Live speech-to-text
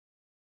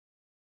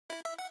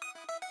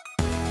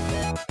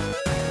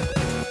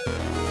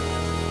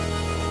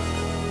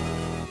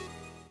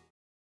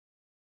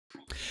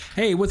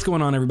Hey, what's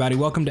going on, everybody?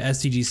 Welcome to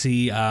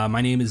SDGC. My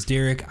name is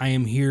Derek. I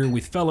am here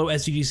with fellow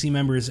SDGC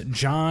members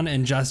John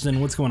and Justin.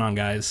 What's going on,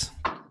 guys?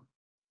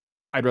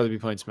 I'd rather be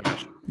playing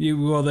Smash.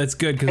 Well, that's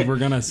good because we're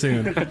gonna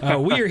soon.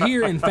 We are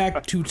here, in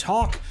fact, to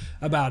talk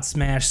about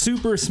Smash.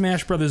 Super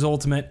Smash Bros.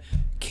 Ultimate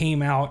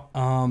came out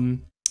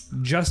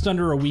just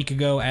under a week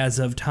ago as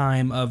of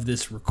time of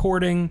this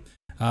recording.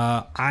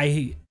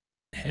 I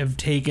have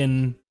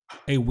taken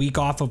a week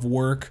off of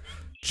work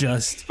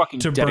just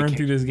to burn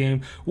through this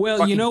game.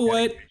 Well, you know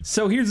what?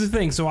 So here's the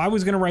thing. So I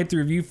was going to write the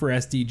review for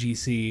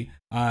SDGC,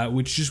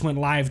 which just went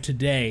live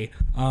today.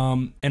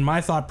 And my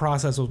thought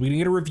process was we didn't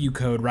get a review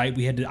code, right?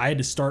 I had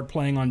to start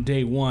playing on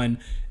day one.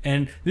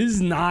 And this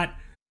is not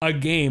a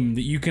game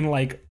that you can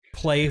like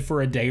play for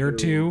a day or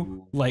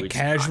two, like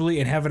casually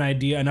and have an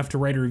idea enough to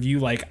write a review.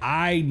 Like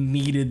I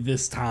needed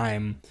this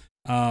time.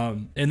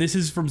 And this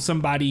is from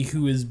somebody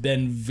who has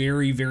been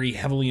very, very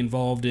heavily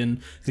involved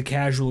in the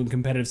casual and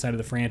competitive side of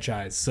the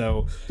franchise.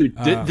 So, dude,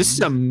 this is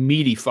a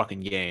meaty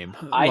fucking game.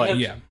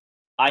 I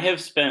have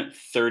spent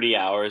 30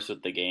 hours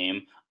with the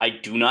game. I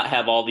do not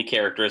have all the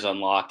characters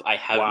unlocked. I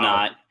have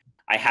not.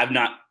 You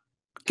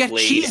gotta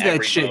cheese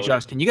that shit, mode.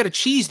 Justin. You gotta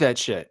cheese that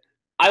shit.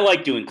 I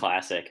like doing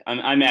classic.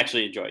 I'm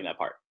actually enjoying that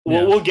part.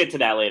 Yeah. We'll get to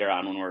that later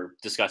on when we're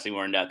discussing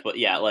more in depth. But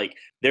yeah, like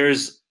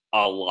there's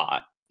a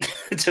lot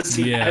to Smash.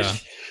 Yeah.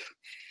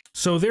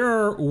 So there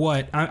are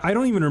what? I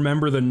don't even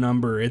remember the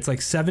number. It's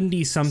like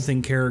 70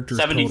 something characters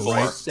 74. total,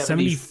 right?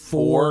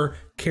 74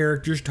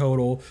 characters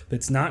total.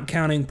 That's not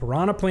counting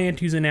Piranha Plant,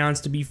 who's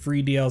announced to be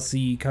free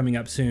DLC coming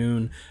up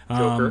soon.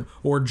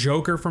 Or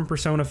Joker from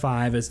Persona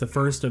 5 as the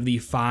first of the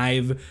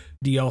 5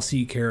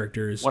 DLC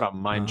characters. What a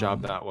mind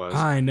job that was.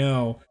 I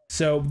know.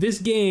 So this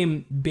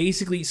game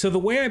basically, so the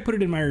way I put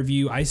it in my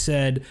review, I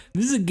said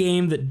this is a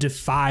game that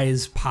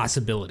defies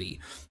possibility,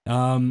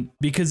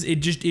 because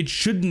it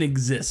shouldn't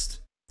exist.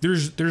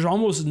 There's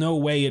almost no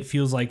way it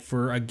feels like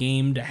for a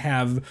game to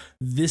have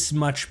this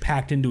much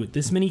packed into it.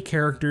 This many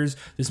characters,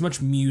 this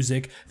much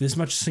music, this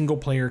much single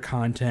player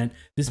content,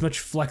 this much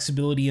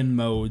flexibility in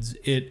modes.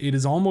 It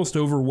is almost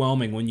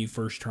overwhelming when you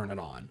first turn it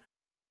on.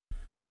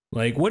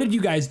 Like, what did you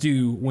guys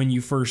do when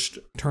you first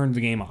turned the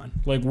game on?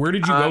 Like, where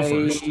did you go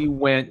first? I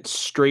went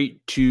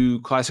straight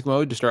to classic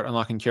mode to start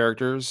unlocking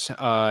characters,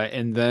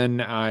 and then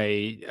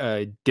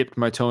I dipped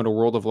my toe into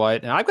World of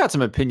Light. And I've got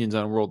some opinions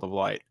on World of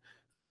Light.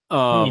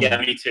 Yeah,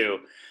 me too.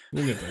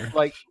 We'll get there.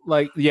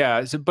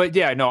 Yeah. So, but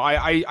yeah, no,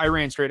 I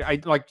ran straight.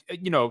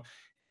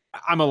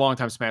 I'm a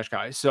longtime Smash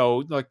guy.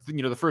 So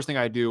the first thing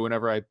I do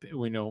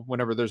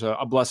whenever there's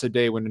a blessed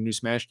day when a new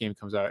Smash game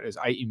comes out is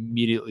I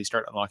immediately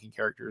start unlocking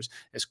characters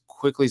as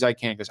quickly as I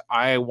can because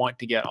I want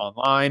to get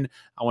online.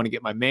 I want to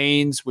get my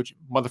mains, which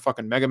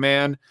motherfucking Mega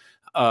Man,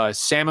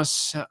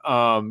 Samus.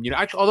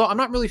 Actually, although I'm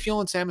not really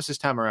feeling Samus this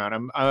time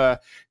around.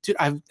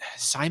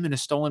 Simon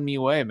has stolen me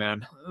away,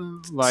 man.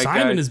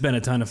 Simon has been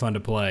a ton of fun to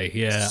play.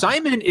 Yeah,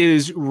 Simon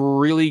is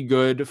really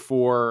good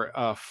for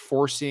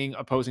forcing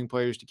opposing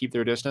players to keep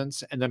their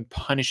distance and then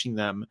punishing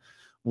them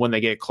when they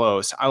get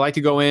close. I like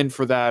to go in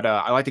for that.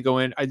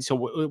 So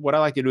what I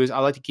like to do is I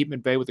like to keep them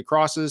at bay with the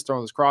crosses,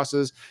 throwing those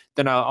crosses.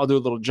 Then I'll do a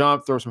little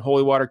jump, throw some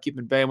holy water, keep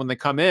them at bay. And when they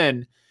come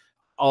in,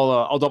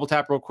 I'll double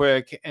tap real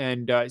quick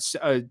and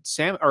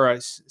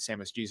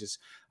Samus, Jesus.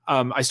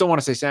 I still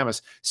want to say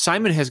Samus.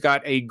 Simon has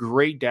got a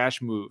great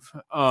dash move.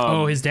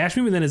 His dash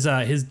move and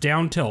then his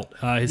down tilt,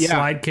 his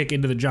slide kick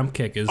into the jump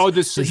kick is.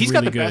 He's really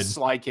got the good. Best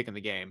slide kick in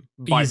the game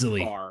by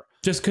easily. Far.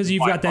 Just because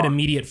you've got that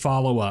immediate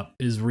follow up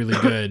is really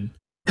good.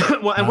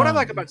 Well, and what I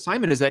like about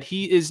Simon is that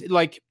he is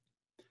like.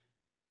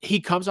 He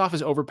comes off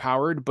as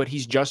overpowered, but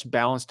he's just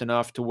balanced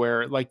enough to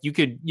where like you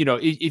could,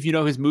 if you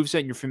know his moveset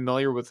and you're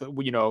familiar with,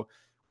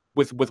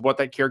 with what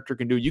that character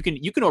can do, you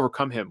can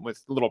overcome him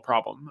with little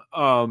problem.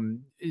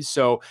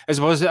 So as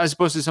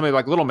opposed to somebody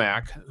like Little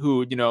Mac,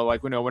 who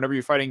whenever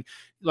you're fighting,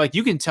 like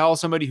you can tell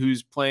somebody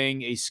who's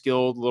playing a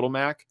skilled Little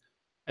Mac,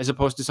 as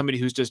opposed to somebody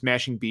who's just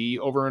mashing B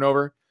over and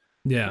over.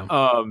 Yeah.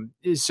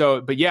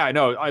 But yeah, I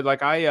know.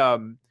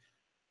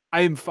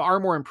 I am far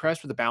more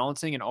impressed with the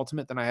balancing in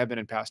Ultimate than I have been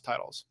in past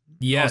titles.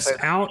 Yes,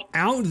 out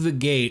the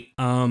gate.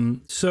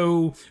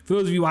 So for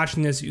those of you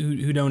watching this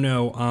who don't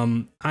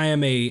know, I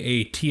am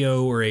a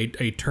TO or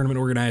a tournament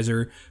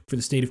organizer for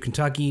the state of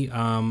Kentucky.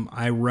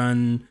 I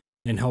run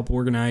and help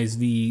organize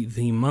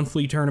the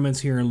monthly tournaments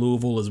here in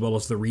Louisville as well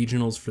as the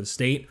regionals for the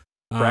state.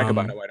 Brag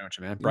about it, why don't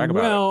you, man? Brag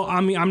about it. Well,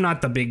 I mean, I'm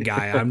not the big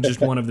guy. I'm just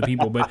one of the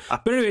people. But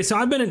anyway, so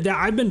I've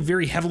been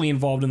very heavily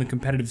involved in the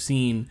competitive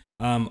scene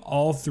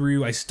all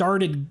through. I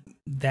started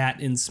that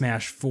in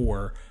Smash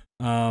 4.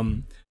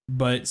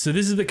 But so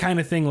this is the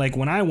kind of thing, like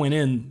when I went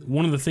in,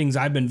 one of the things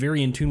I've been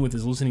very in tune with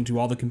is listening to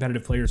all the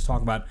competitive players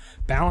talk about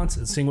balance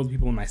and seeing what the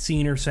people in my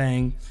scene are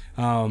saying.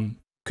 Because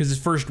this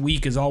first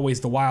week is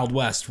always the Wild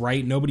West,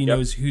 right? Nobody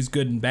knows who's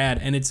good and bad.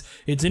 And it's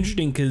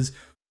interesting because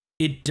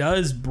it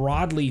does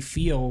broadly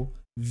feel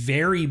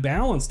very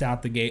balanced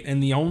out the gate.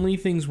 And the only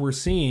things we're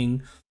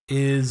seeing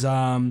is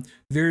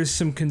there's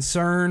some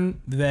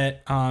concern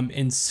that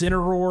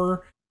Incineroar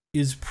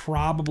is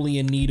probably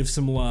in need of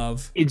some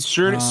love.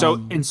 So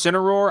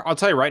Incineroar, I'll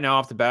tell you right now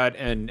off the bat,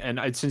 and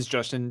since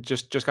Justin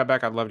just got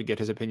back, I'd love to get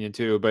his opinion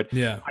too. But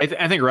yeah, I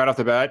think right off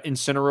the bat,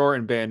 Incineroar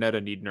and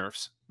Bayonetta need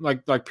nerfs.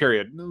 Like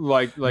period.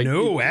 Like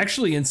no,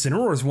 actually,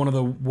 Incineroar is one of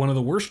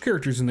the worst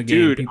characters in the game.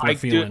 Dude, people are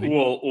feeling.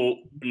 Well,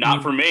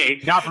 not for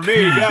me. Not for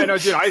me. Yeah, no,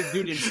 dude.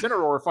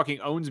 Incineroar fucking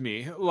owns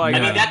me. Like,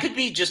 I mean, that could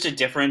be just a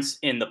difference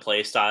in the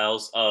play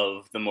styles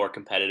of the more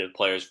competitive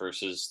players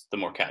versus the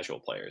more casual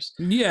players.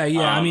 Yeah.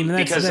 I mean,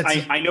 because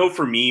I know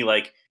for me,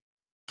 like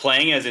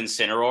playing as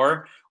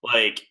Incineroar,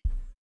 like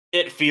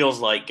it feels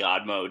like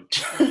God mode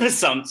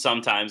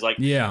sometimes. Like,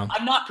 yeah,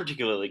 I'm not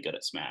particularly good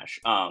at Smash.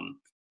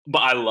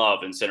 But I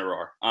love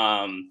Incineroar.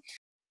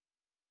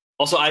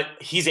 Also,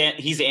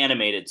 he's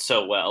animated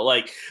so well.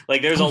 Like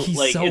there's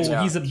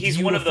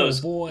he's one of those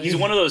boy. He's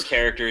one of those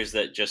characters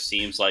that just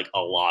seems like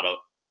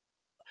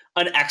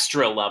an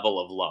extra level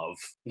of love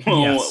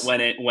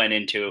when it went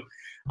into.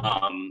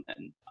 And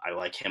I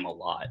like him a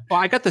lot. Well,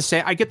 I get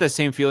the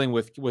same feeling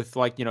with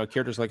like,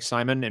 characters like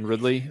Simon and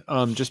Ridley,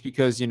 just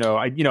because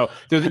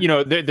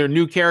they're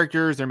new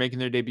characters, they're making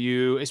their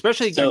debut,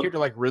 especially a character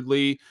like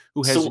Ridley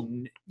who has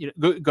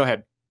go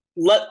ahead.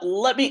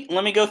 Let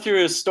me go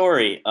through a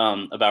story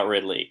about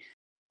Ridley,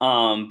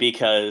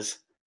 because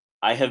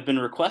I have been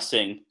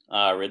requesting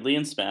Ridley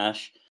in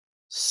Smash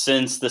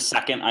since the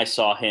second I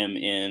saw him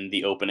in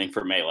the opening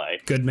for Melee.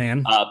 Good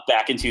man.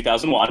 Back in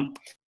 2001.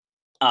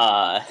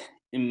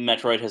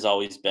 Metroid has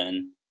always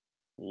been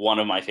one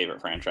of my favorite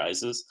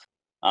franchises.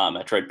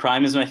 Metroid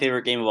Prime is my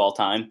favorite game of all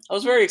time. I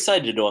was very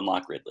excited to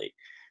unlock Ridley.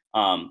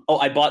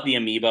 I bought the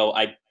amiibo.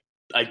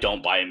 I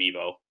don't buy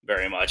amiibo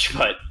very much,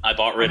 but I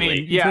bought Ridley. I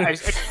mean, yeah, you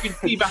can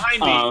see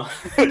behind me.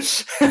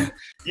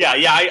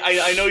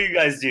 I know you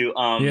guys do.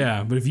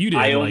 Yeah, but if you did,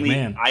 I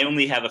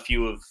only have a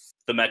few of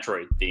the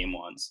Metroid theme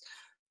ones.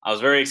 I was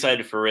very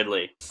excited for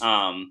Ridley.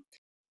 I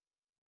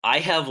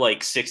have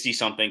like 60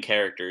 something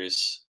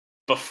characters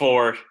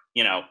before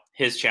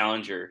his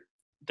challenger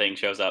thing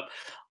shows up.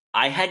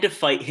 I had to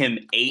fight him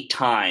 8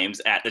 times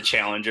at the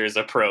challenger's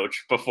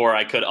approach before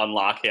I could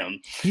unlock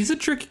him. He's a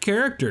tricky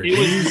character. It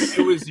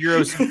was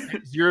Zero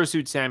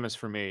Suit Samus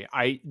for me.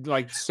 I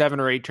like 7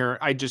 or 8 turns.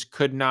 I just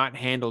could not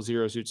handle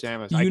Zero Suit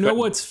Samus. You know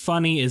what's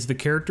funny is the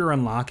character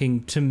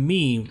unlocking to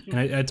me, and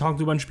I talked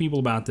to a bunch of people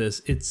about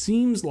this, it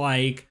seems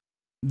like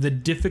the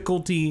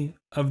difficulty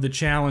of the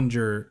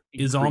challenger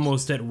is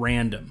almost at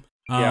random.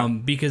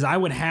 Because I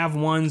would have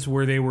ones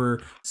where they were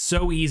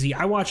so easy.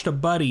 I watched a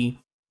buddy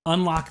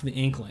unlock the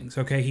Inklings.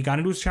 Okay, he got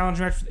into his challenge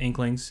match with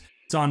Inklings.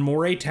 It's on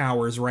Moray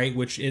Towers, right?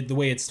 Which the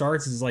way it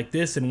starts is like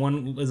this, and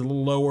one is a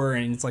little lower,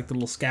 and it's like the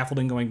little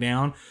scaffolding going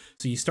down.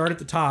 So you start at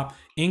the top.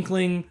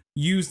 Inkling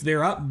used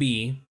their up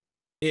B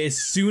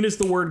as soon as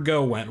the word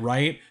go went,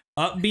 right?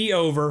 Up B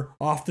over,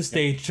 off the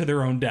stage to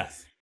their own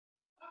death.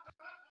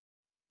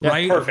 Yeah,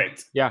 right?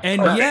 Perfect. Yeah.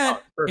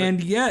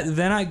 And yet,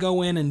 then I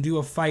go in and do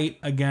a fight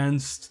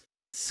against,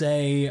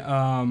 say,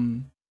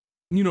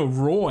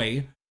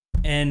 Roy,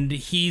 and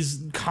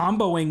he's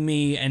comboing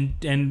me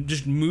and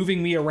just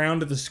moving me around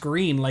to the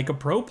screen like a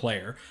pro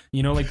player,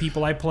 like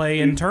people I play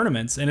in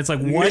tournaments. And it's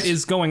like, what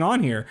is going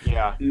on here?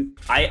 Yeah.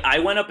 I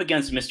went up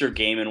against Mr.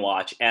 Game &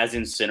 Watch as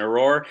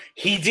Incineroar.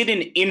 He did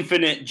an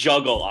infinite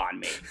juggle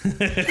on me.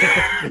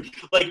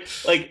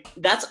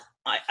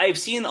 I've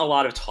seen a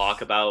lot of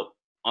talk about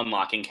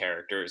unlocking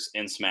characters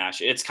in Smash.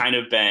 It's kind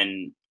of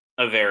been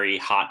a very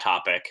hot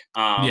topic,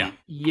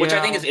 which I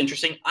think is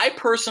interesting. I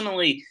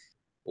personally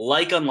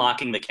like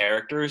unlocking the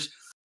characters,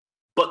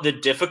 but the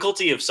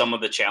difficulty of some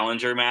of the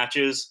challenger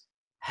matches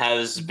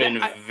has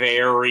been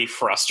very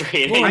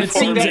frustrating. Well, it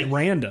seems at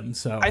random,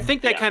 so I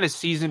think that kind of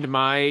seasoned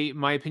my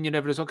opinion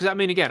of it as well. Because I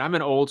mean, again, I'm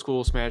an old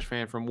school Smash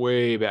fan from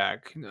way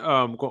back,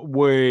 and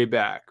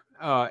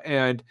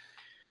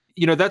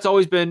that's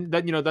always been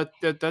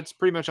that's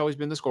pretty much always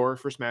been the score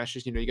for Smash.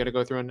 Is you got to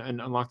go through and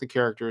unlock the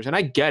characters, and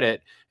I get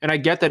it, and I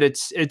get that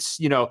it's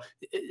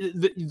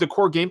the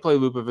core gameplay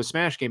loop of a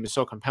Smash game is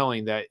so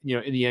compelling that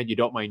in the end you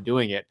don't mind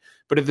doing it.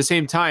 But at the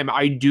same time,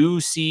 I do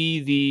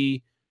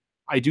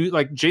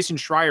like Jason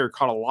Schreier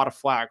caught a lot of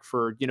flack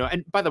for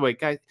and by the way,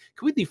 guys,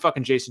 can we leave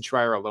fucking Jason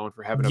Schreier alone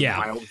for having a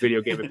mild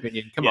video game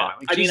opinion? Come on,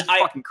 like, Jesus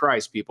fucking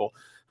Christ, people.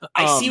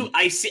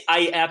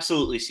 I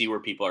absolutely see where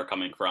people are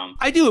coming from.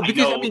 I do,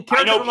 because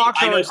I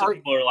know some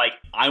people are like,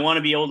 I want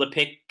to be able to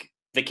pick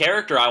the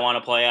character I want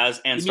to play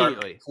as and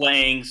start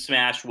playing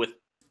Smash with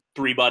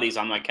 3 buddies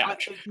on my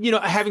couch.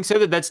 Having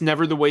said that, that's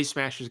never the way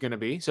Smash is going to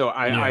be. So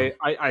I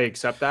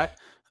accept that.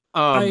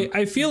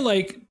 I feel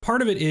like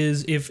part of it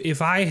is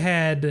if I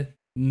had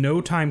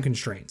no time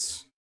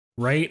constraints,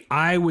 right?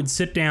 I would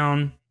sit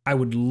down. I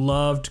would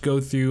love to go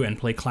through and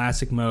play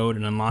classic mode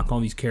and unlock all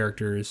these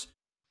characters.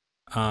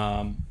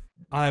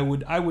 I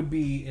would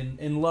be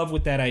in love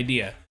with that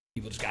idea.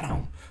 People just got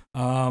home.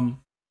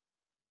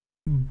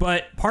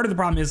 But part of the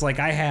problem is, like,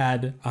 I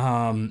had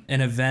an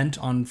event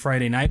on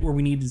Friday night where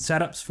we needed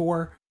setups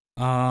for.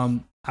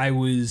 I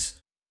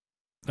was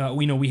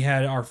we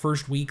had our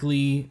first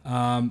weekly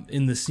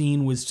in the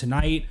scene was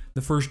tonight.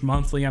 The first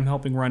monthly I'm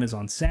helping run is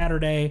on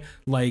Saturday.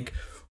 Like,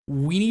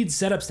 we need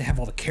setups to have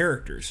all the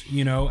characters,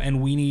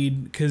 and we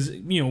need, because,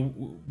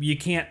 you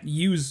can't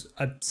use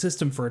a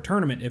system for a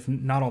tournament if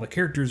not all the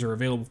characters are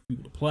available for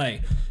people to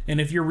play.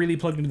 And if you're really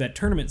plugged into that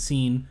tournament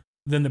scene,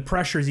 then the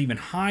pressure is even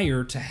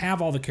higher to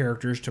have all the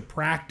characters to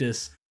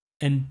practice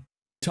and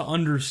to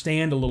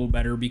understand a little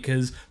better,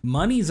 because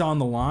money's on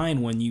the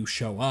line when you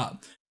show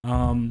up.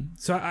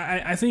 So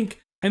I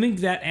think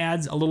that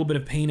adds a little bit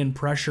of pain and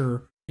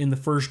pressure in the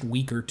first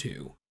week or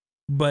two,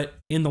 but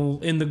in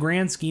the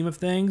grand scheme of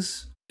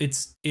things,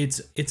 it's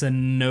a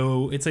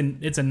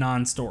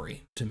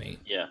non-story to me.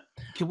 Yeah.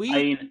 Can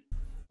we?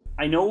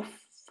 I know.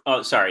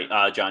 Oh, sorry,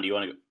 John. Do you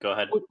want to go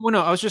ahead? Well,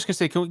 no. I was just gonna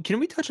say, can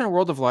we touch on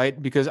World of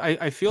Light, because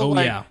I feel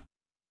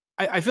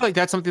I feel like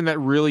that's something that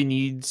really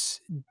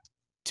needs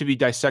to be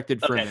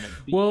dissected for a minute.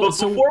 Well, but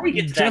before we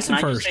get to that, can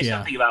I just say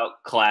something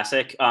about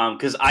Classic?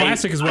 Because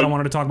Classic is what I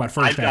wanted to talk about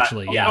first,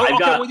 actually. Yeah.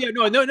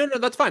 No,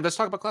 that's fine. Let's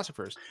talk about Classic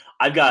first.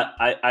 I've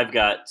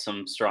got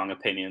some strong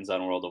opinions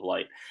on World of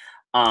Light.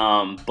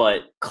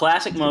 But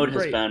Classic mode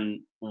has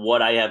been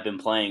what I have been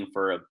playing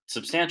for a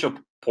substantial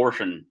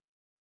portion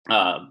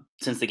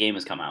since the game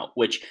has come out,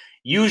 which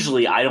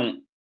usually I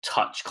don't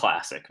touch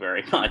Classic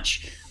very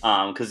much,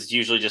 because it's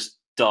usually just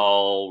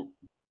dull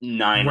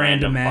 9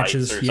 random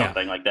matches or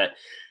something like that.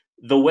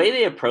 The way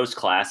they approach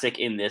Classic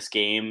in this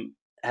game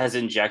has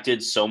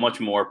injected so much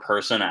more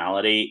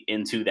personality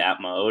into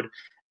that mode,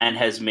 and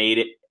has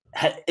made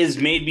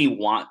me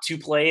want to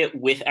play it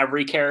with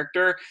every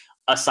character,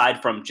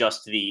 aside from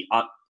just the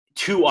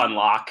to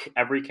unlock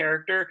every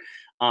character.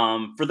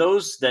 For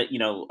those that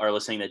are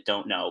listening that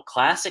don't know,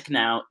 Classic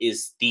now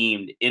is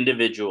themed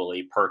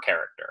individually per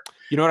character.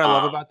 You know what I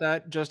love about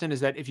that, Justin,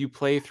 is that if you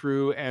play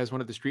through as one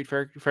of the Street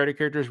Fighter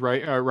characters,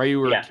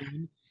 Ryu or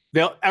Ken,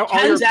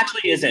 Ken's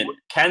actually isn't.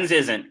 Ken's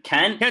isn't.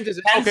 Ken's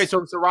isn't. Okay,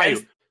 so it's a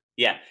Ryu.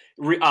 Yeah,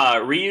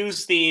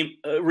 Ryu's theme.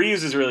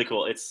 Ryu's is really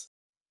cool. It's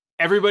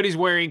everybody's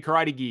wearing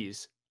karate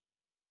gis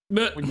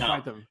when you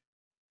fight them.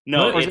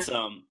 No, or it's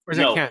or is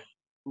it Ken?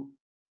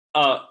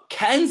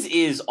 Ken's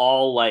is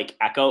all like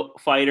Echo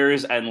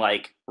fighters and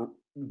like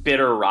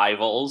bitter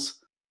rivals.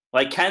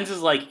 Like Ken's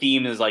is like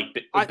theme is like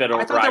bitter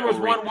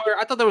rivalry.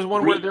 I thought there was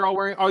one where they're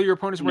all your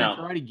opponents wearing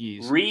karate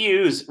gis.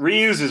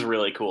 Ryu's is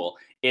really cool.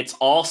 It's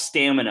all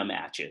stamina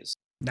matches.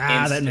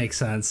 That makes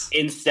sense.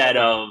 Instead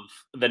of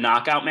the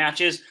knockout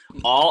matches,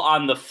 all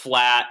on the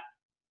flat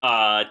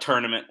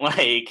tournament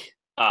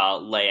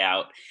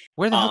layout.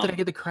 Where the hell did I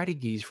get the karate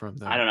gis from,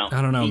 though? I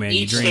don't know, man.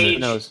 Each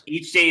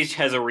stage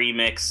has a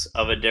remix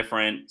of a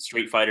different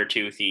Street Fighter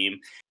 2 theme,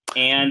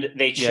 and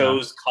they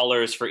chose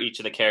colors for each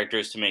of the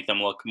characters to make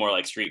them look more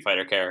like Street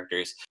Fighter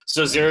characters.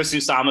 So Zero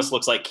Susamus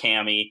looks like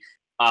Cammy.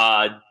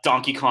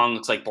 Donkey Kong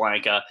looks like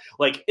Blanca.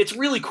 Like, it's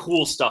really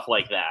cool stuff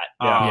like that.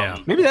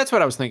 Maybe that's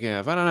what I was thinking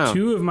of. I don't know.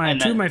 Two of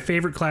my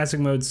favorite Classic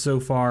modes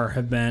so far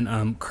have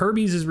been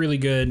Kirby's is really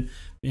good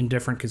and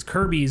different, because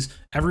Kirby's,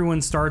 everyone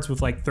starts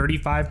with like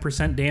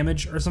 35%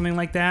 damage or something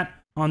like that,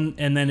 and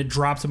then it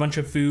drops a bunch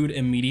of food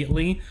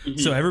immediately.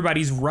 So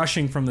everybody's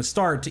rushing from the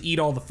start to eat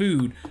all the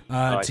food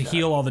to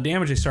heal all the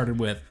damage they started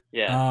with.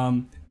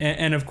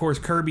 And of course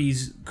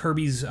Kirby's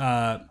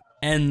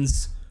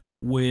ends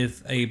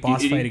with a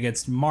boss fight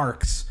against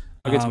Marks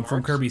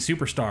from Kirby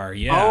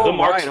Superstar. The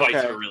Marks fights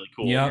are really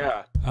cool.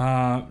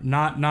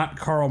 Not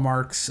Karl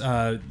Marx,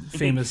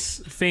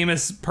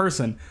 famous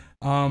person.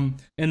 And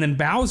then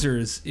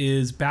Bowser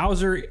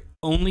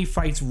only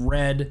fights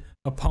red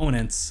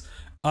opponents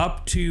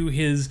up to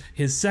his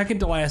second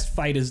to last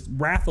fight is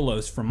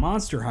Rathalos from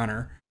Monster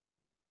Hunter.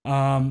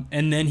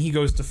 And then he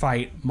goes to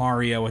fight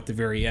Mario at the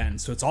very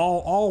end. So it's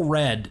all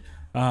red.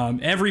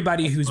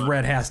 Everybody who's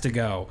red has to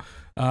go.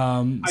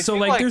 So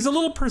there's a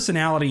little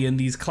personality in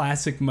these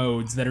Classic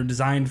modes that are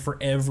designed for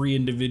every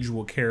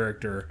individual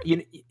character.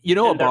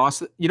 A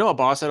boss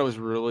that I was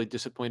really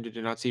disappointed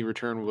to not see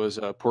return was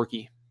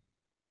Porky.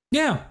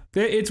 Yeah,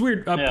 it's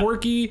weird.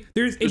 Porky,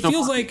 it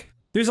feels like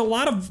there's a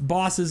lot of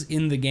bosses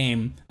in the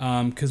game.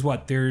 Because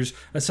there's,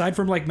 aside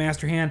from like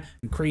Master Hand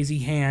and Crazy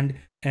Hand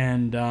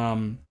and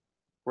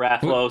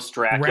Rathalos,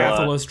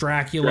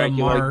 Dracula,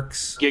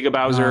 Marks, Giga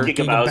Bowser,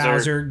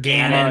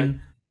 Ganon.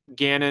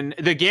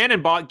 The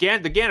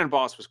Ganon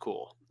boss was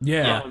cool.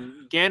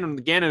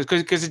 Ganon is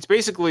because it's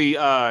basically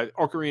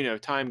Ocarina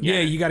of Time. Ganon. Yeah,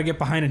 you got to get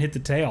behind and hit the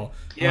tail.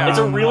 Yeah, it's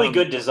a really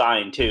good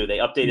design too. They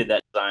updated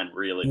that design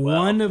really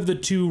well. One of the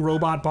two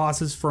robot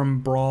bosses from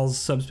Brawl's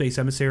Subspace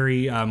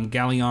Emissary,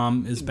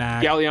 Gallium, is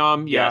back.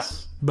 Gallium,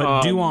 yes.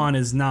 But Duon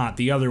is not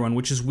the other one,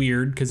 which is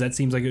weird because that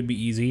seems like it would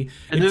be easy.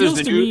 And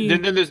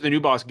then there's the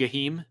new boss,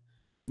 Gahim.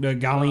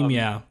 Galim,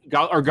 yeah.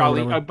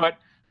 Gali,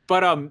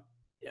 but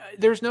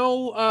there's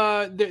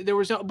no there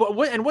was no. But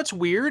what's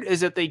weird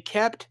is that they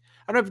kept.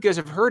 I don't know if you guys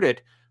have heard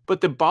it,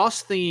 but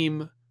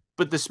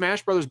the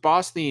Smash Brothers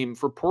boss theme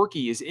for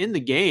Porky is in the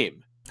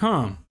game.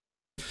 Huh.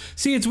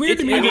 See, it's weird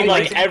to me. I mean,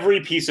 like every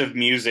piece of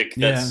music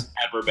that's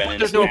ever been.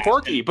 There's no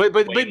Porky, but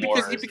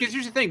because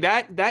here's the thing,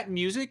 that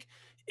music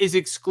is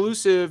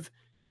exclusive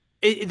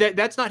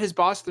That's not his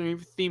boss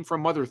theme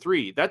from Mother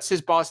 3. That's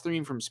his boss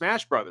theme from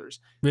Smash Brothers.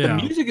 Yeah. The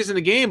music is in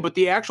the game, but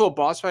the actual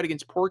boss fight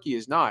against Porky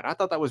is not. I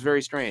thought that was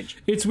very strange.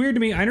 It's weird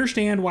to me. I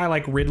understand why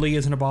like Ridley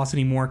isn't a boss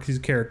anymore because he's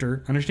a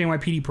character. I understand why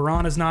PD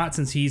Piranha's not,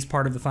 since he's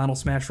part of the final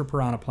Smash for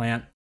Piranha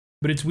Plant.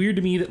 But it's weird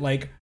to me that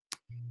like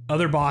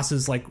other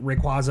bosses like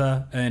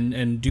Rayquaza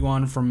and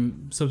Duon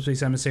from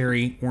Subspace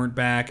Emissary weren't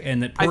back,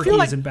 and that Porky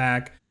isn't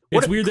back.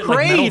 It's weird that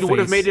like Kraid would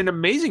have made an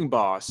amazing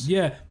boss.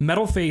 Yeah,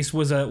 Metal Face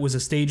was a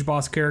stage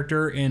boss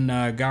character in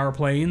Gower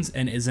Plains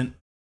and isn't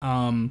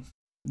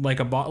like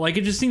a boss. Like,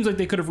 it just seems like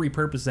they could have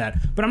repurposed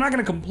that. But I'm not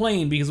going to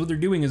complain because what they're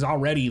doing is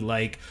already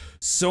like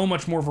so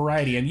much more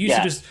variety. And used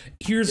to just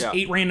here's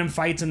 8 random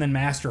fights and then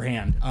Master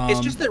Hand. It's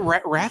just that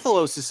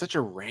Rathalos is such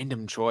a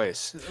random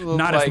choice.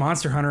 Not if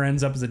Monster Hunter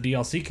ends up as a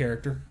DLC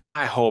character.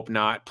 I hope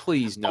not.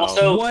 Please, no.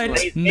 Also, what?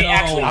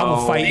 I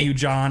will fight you,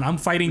 John. I'm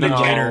fighting the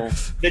writer.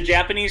 The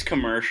Japanese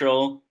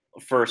commercial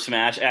for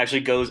Smash actually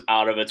goes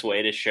out of its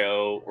way to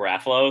show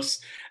Rathalos,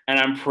 and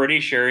I'm pretty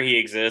sure he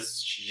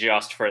exists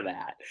just for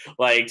that.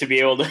 Like, to be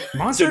able to,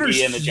 Monster to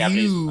be in the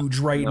Japanese huge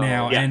right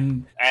now,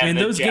 and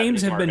those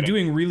games have been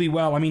doing really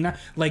well. I mean,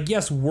 like,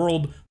 yes,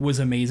 World was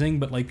amazing,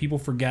 but like people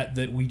forget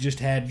that we just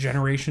had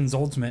Generations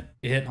Ultimate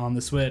hit on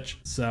the Switch.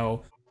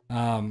 So,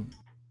 no,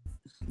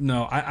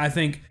 I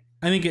think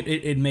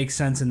it makes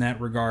sense in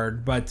that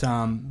regard, but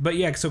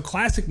yeah. So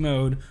classic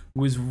mode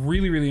was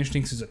really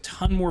interesting. So there's a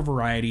ton more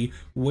variety,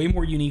 way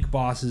more unique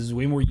bosses,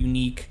 way more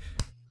unique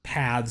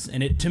paths,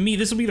 and to me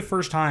this will be the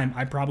first time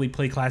I probably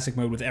play classic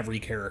mode with every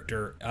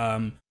character,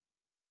 or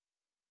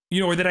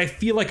that I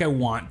feel like I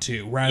want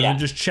to, rather than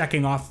just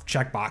checking off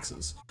check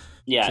boxes.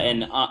 Yeah, so.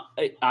 And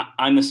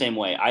I'm the same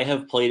way. I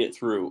have played it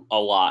through a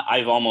lot.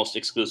 I've almost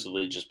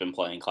exclusively just been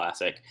playing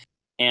classic.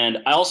 And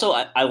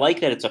I like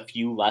that it's a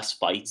few less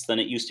fights than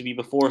it used to be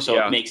before,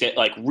 so it makes it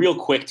like real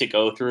quick to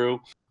go through.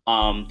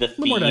 The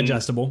theme, more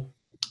digestible,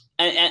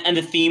 and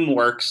the theme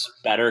works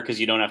better because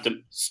you don't have to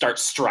start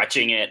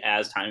stretching it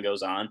as time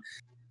goes on.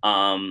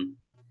 I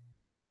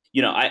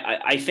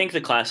think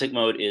the classic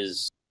mode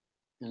is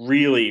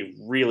really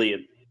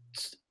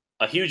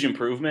a huge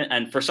improvement,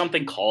 and for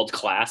something called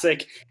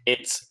classic,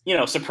 it's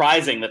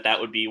surprising that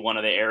would be one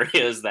of the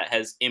areas that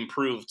has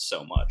improved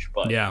so much.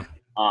 But yeah.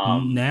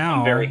 Now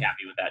I'm very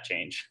happy with that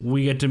change.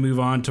 We get to move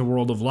on to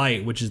World of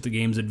Light, which is the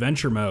game's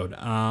adventure mode.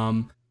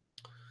 Oh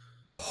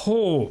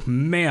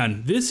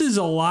man, this is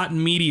a lot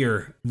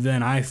meatier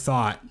than I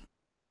thought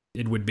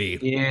it would be.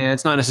 Yeah,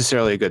 it's not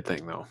necessarily a good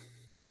thing though.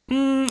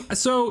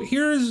 So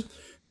here's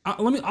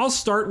I'll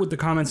start with the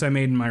comments I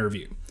made in my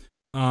review.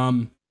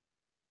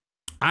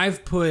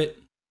 I've put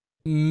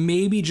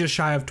maybe just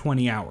shy of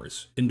 20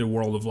 hours into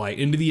World of Light,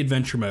 into the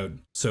adventure mode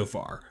so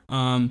far.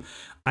 I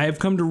have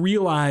come to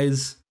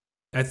realize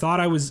I thought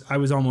I was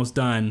almost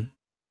done,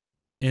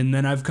 and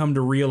then I've come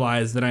to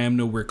realize that I am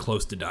nowhere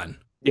close to done.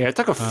 Yeah, it's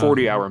like a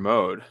 40-hour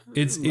mode.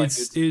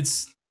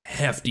 It's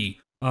hefty,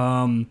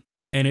 and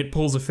it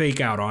pulls a fake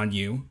out on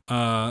you,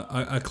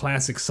 a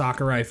classic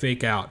Sakurai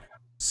fake out.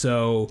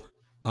 So,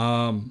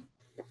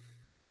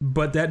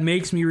 but that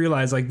makes me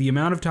realize, like, the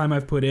amount of time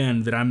I've put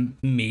in, that I'm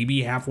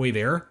maybe halfway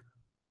there.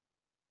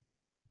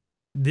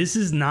 This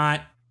is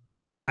not.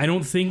 I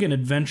don't think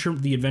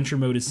the adventure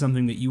mode is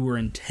something that you were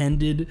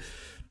intended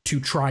to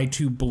try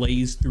to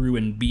blaze through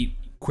and beat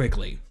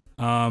quickly.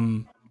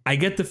 I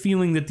get the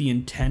feeling that the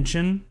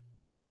intention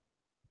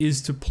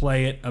is to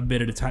play it a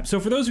bit at a time.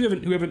 So for those who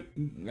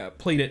haven't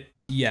played it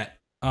yet,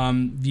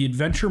 the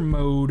adventure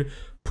mode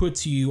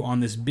puts you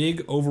on this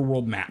big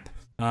overworld map.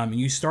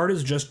 You start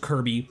as just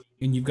Kirby,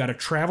 and you've got to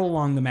travel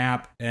along the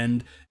map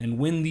and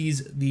win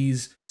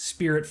these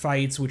spirit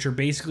fights, which are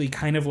basically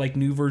kind of like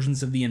new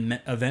versions of the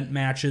event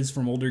matches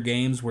from older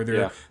games, where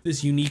they're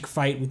this unique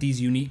fight with these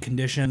unique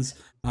conditions.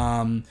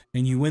 And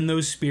you win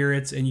those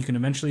spirits, and you can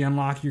eventually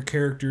unlock your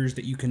characters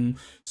that you can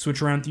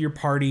switch around to your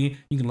party.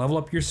 You can level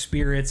up your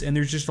spirits, and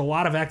there's just a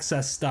lot of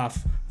excess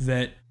stuff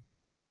that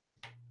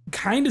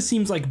kind of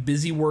seems like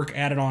busy work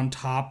added on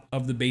top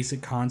of the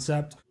basic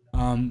concept,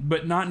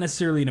 but not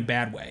necessarily in a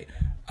bad way.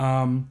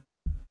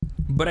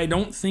 But I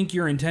don't think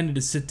you're intended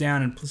to sit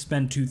down and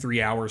spend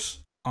 2-3 hours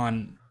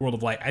on World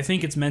of Light. I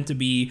think it's meant to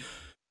be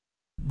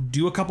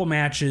do a couple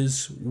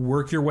matches,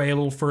 work your way a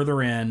little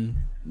further in,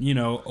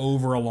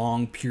 over a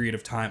long period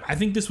of time. I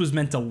think this was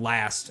meant to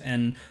last,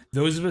 and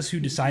those of us who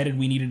decided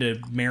we needed a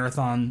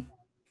marathon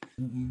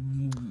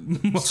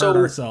hurt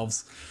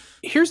ourselves.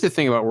 Here's the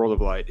thing about World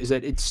of Light is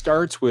that it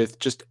starts with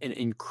just an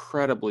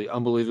incredibly,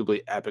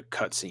 unbelievably epic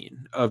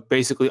cutscene of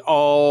basically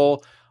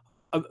all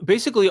the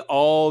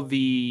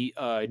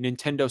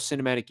Nintendo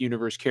Cinematic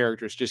Universe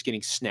characters just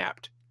getting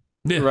snapped,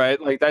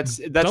 right? Like that's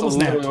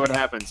literally what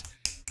happens.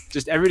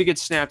 Just everybody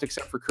gets snapped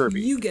except for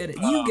Kirby. You get it.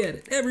 You get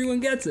it. Everyone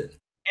gets it.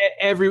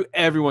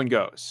 Everyone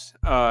goes,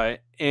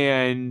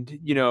 and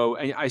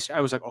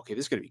I was like, okay,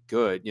 this is gonna be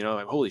good.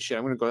 Like, holy shit,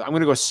 I'm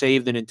gonna go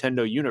save the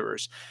Nintendo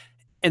universe,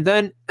 and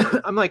then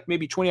I'm like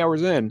maybe 20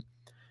 hours in,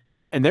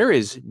 and there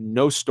is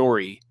no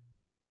story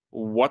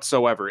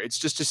whatsoever. It's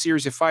just a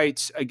series of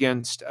fights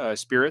against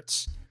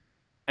spirits,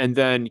 and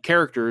then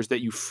characters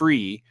that you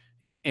free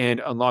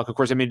and unlock. Of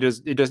course, I mean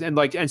it does,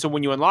 and so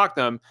when you unlock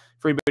them,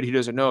 for anybody who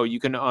doesn't know,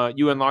 you can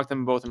you unlock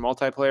them both in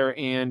multiplayer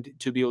and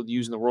to be able to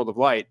use in the World of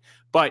Light.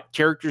 But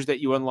characters that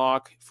you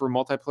unlock for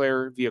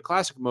multiplayer via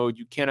classic mode,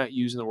 you cannot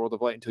use in the World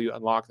of Light until you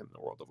unlock them in the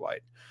World of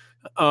Light.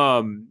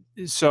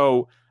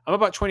 So I'm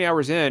about 20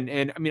 hours in,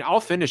 and I mean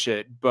I'll finish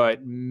it,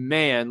 but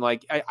man,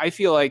 like I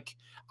feel like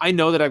I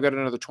know that I've got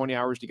another 20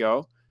 hours to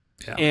go,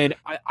 and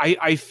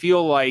I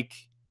feel like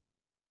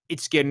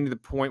it's getting to the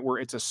point where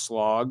it's a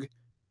slog.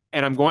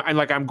 And I'm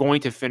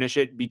going to finish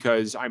it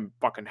because I'm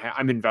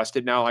I'm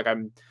invested now. Like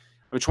I'm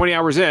 20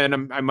 hours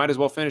in. I might as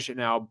well finish it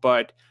now,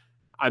 but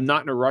I'm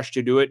not in a rush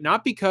to do it.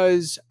 Not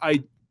because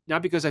I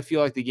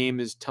feel like the game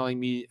is telling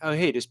me, oh,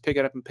 hey, just pick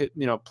it up and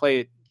play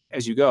it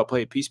as you go,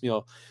 play it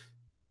piecemeal.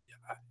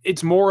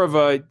 It's more of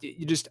a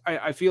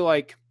I feel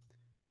like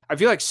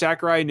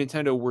Sakurai and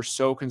Nintendo were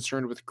so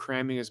concerned with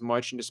cramming as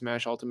much into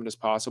Smash Ultimate as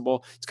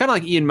possible. It's kind of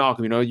like Ian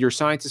Malcolm. Your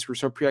scientists were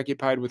so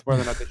preoccupied with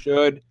whether or not they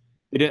should.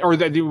 They didn't, or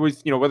that it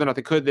was, whether or not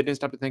they could, they didn't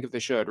stop to think if they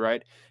should,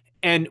 right?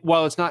 And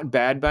while it's not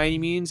bad by any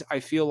means,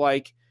 I feel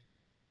like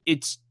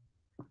it's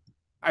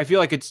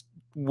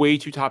way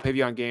too top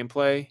heavy on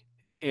gameplay,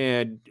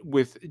 and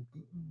with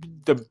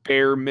the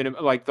bare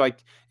minimum, I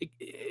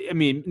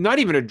mean, not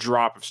even a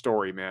drop of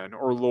story, man,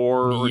 or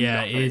lore. Or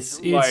it's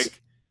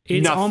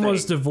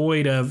almost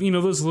devoid of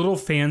those little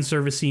fan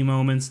servicey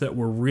moments that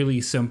were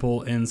really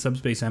simple in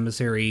Subspace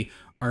Emissary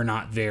are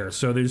not there.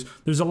 So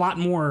there's a lot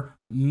more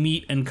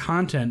meat and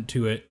content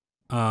to it,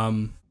 but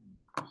I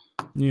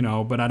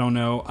don't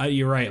know.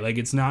 You're right. Like,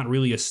 it's not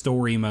really a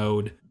story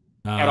mode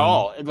at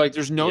all. Like,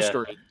 there's no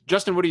story.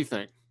 Justin, what do you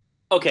think?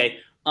 Okay.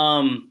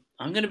 I'm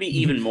going to be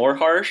even more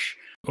harsh.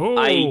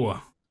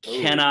 I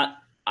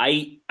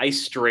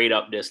straight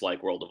up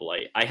dislike World of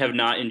Light. I have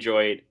not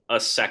enjoyed a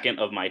second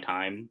of my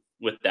time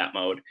with that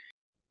mode.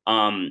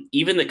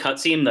 Even the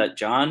cutscene that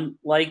John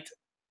liked,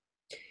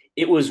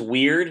 it was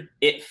weird.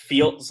 It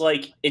feels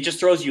like it just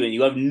throws you in.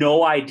 You have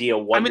no idea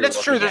what. I mean, that's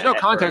true. There's no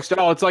context at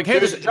all. It's like, hey,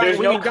 there's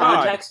no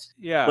context.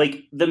 Yeah.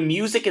 Like, the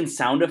music and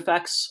sound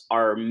effects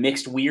are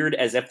mixed weird,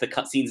 as if the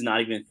cutscene's not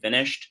even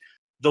finished.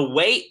 The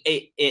way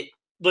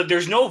like,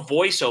 there's no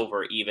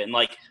voiceover even.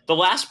 Like, the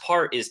last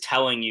part is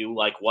telling you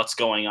like what's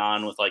going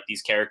on with like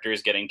these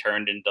characters getting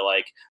turned into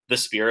like the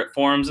spirit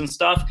forms and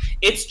stuff.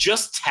 It's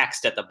just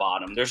text at the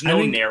bottom. There's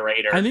no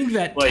narrator. I think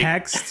that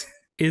text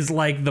is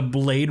like the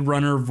Blade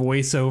Runner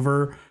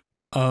voiceover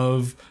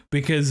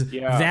because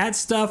that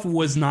stuff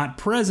was not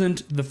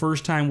present the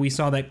first time we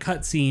saw that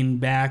cutscene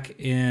back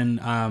in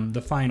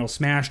the final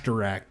Smash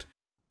Direct.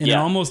 And it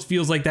almost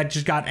feels like that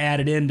just got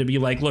added in to be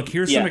like, look,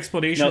 here's some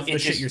explanation of the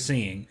shit you're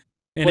seeing.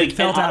 And it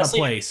felt out of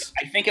place.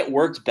 I think it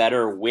worked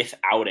better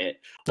without it.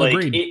 Like,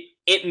 Agreed.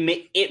 it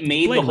made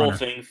Blade the whole Runner.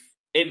 thing.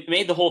 It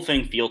made the whole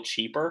thing feel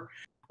cheaper.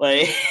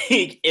 Like,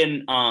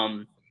 and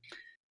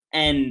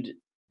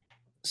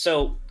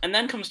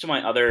then comes to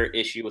my other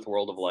issue with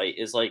World of Light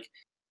is like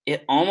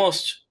it's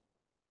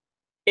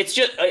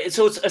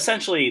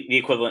essentially the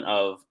equivalent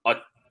of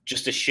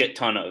just a shit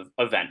ton of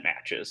event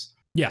matches.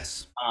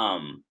 Yes.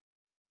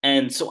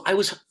 And so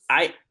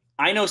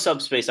I know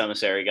Subspace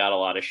Emissary got a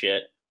lot of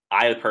shit.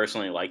 I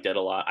personally liked it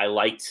a lot. I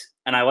liked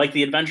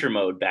the adventure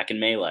mode back in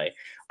Melee.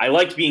 I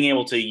liked being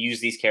able to use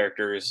these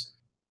characters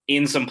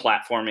in some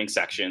platforming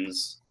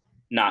sections,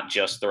 not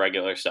just the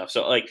regular stuff.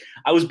 So like,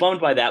 I was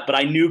bummed by that, but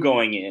I knew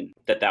going in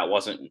that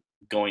wasn't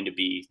going to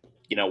be,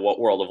 what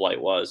World of Light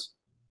was.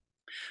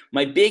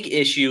 My big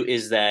issue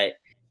is that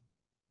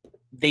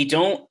they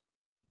don't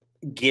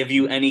give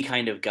you any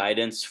kind of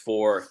guidance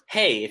for,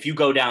 hey, if you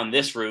go down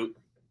this route,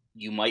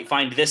 you might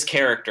find this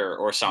character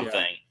or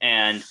something.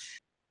 Yeah. And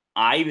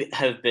I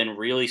have been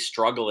really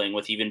struggling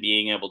with even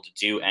being able to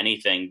do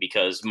anything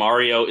because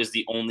Mario is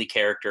the only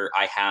character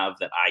I have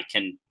that I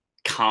can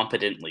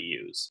competently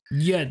use.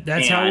 Yeah,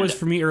 that's how it was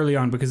for me early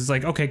on, because it's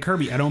like, okay,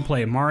 Kirby, I don't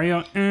play.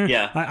 Mario,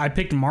 yeah. I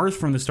picked Marth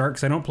from the start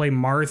because I don't play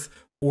Marth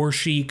or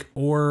Sheik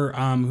or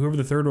whoever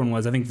the third one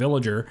was. I think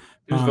Villager.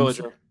 It was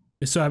Villager.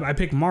 So I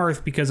picked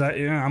Marth because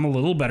I'm a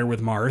little better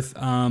with Marth.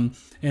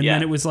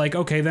 Then it was like,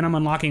 okay, then I'm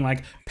unlocking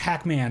like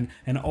Pac-Man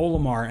and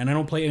Olimar, and I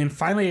don't play. And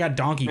finally I got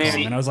Donkey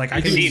Kong, and I was like,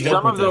 I can see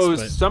some of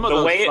those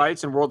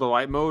fights in World of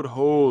Light mode.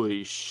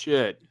 Holy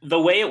shit! The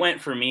way it went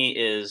for me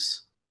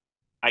is,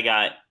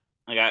 I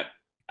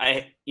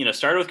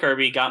started with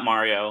Kirby, got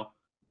Mario.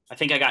 I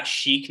think I got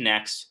Sheik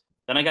next.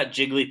 Then I got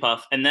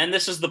Jigglypuff, and then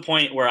this is the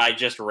point where I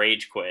just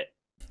rage quit.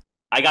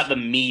 I got the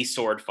Mii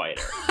Sword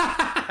Fighter.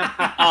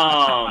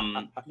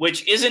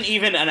 Which isn't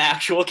even an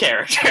actual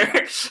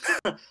character.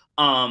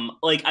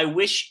 Like, I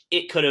wish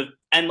it could have,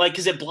 and like,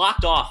 because it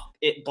blocks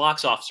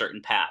off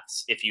certain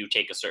paths if you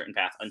take a certain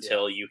path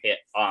until you hit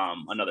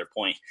another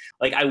point.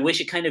 Like, I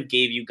wish it kind of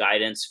gave you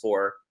guidance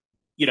for,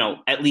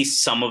 at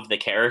least some of the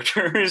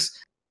characters.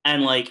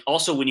 And like,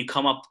 also when you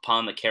come up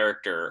upon the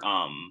character,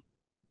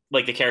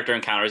 like the character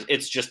encounters,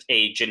 it's just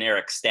a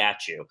generic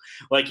statue.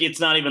 Like, it's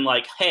not even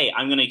like, hey,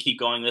 I'm going to keep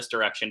going this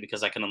direction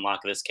because I can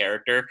unlock this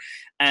character.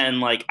 And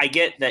like, I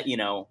get that,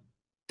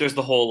 there's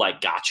the whole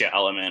like gotcha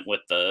element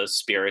with the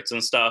spirits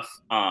and stuff.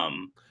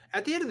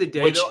 At the end of the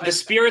day, which the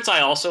spirits I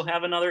also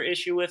have another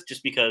issue with,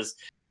 just because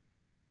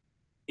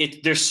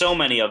there's so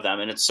many of them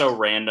and it's so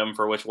random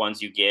for which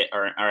ones you get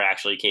are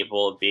actually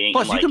capable of being.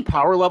 Plus, you can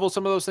power level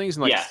some of those things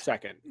in like a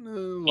second,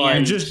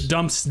 and just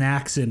dump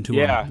snacks into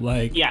them.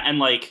 And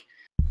like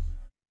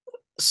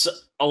so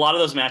a lot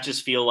of those matches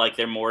feel like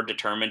they're more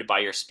determined by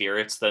your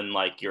spirits than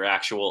like your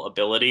actual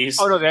abilities.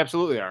 Oh no, they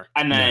absolutely are.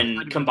 And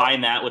then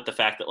combine that with the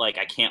fact that like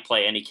I can't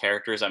play any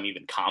characters I'm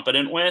even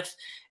competent with.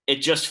 It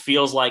just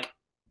feels like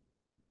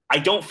I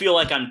don't feel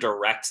like I'm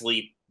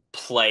directly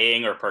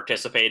playing or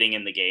participating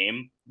in the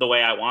game the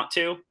way I want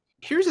to.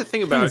 Here's the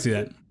thing about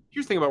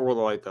World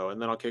of Light, though,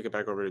 and then I'll kick it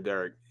back over to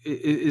Derek.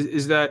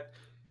 Is that,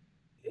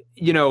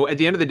 you know, at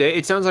the end of the day,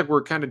 it sounds like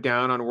we're kind of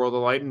down on World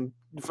of Light, and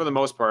for the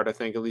most part, I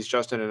think at least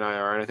Justin and I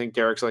are, and I think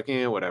Derek's like,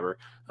 whatever.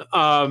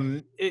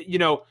 You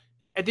know,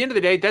 at the end of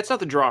the day, that's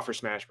not the draw for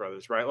Smash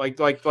Brothers, right? Like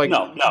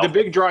no. The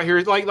big draw here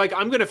is like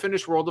I'm gonna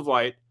finish World of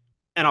Light,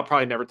 and I'll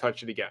probably never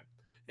touch it again.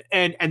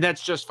 And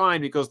that's just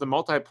fine because the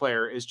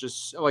multiplayer is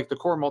just like the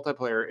core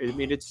multiplayer. I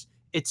mean, it's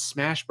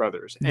Smash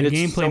Brothers, and the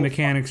gameplay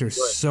mechanics are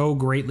so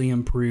greatly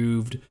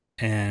improved,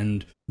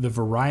 and the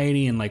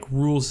variety and like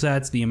rule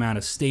sets, the amount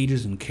of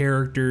stages and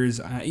characters.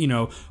 You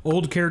know,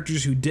 old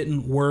characters who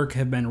didn't work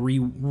have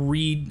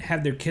been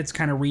have their kits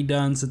kind of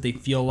redone so that they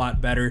feel a lot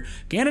better.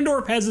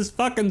 Ganondorf has his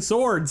fucking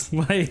swords,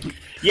 like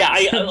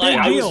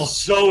I was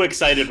so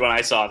excited when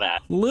I saw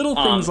that. Little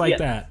things like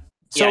that.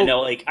 So,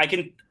 like I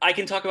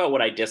can talk about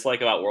what I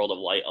dislike about World of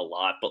Light a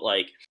lot, but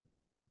like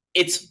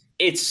it's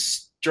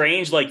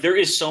strange. Like there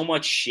is so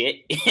much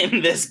shit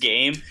in this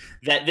game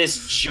that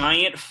this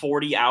giant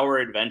 40-hour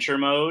adventure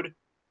mode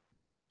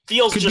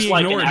feels just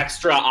like an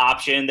extra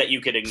option that you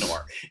could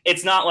ignore.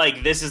 It's not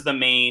like this is the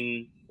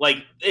main. Like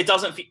it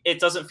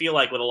doesn't feel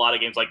like with a lot of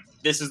games like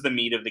this is the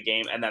meat of the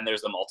game and then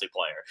there's the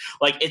multiplayer.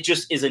 Like it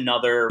just is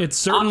another. It's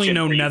certainly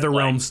no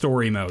NetherRealm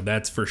story mode.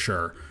 That's for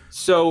sure.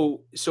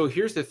 So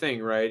here's the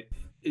thing, right?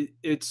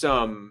 It's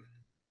I've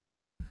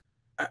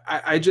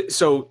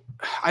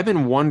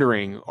been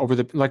wondering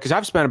over because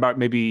I've spent about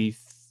maybe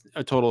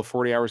a total of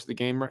 40 hours of the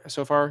game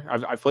so far.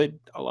 I've played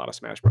a lot of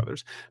Smash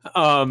Brothers.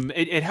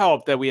 It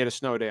helped that we had a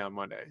snow day on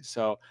Monday,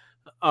 so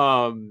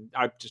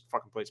I just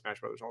fucking played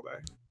Smash Brothers all day.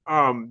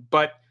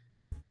 But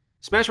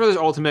Smash Brothers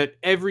Ultimate,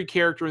 every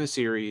character in the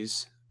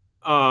series,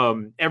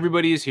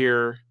 everybody is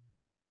here.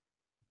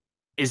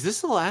 Is this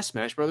the last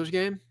Smash Brothers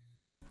game?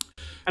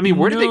 I mean,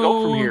 where did they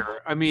go from here?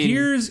 I mean,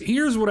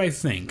 here's what I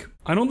think.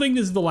 I don't think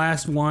this is the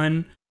last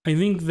one. I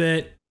think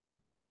that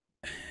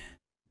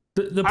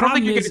the problem is, I don't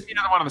think you're going to see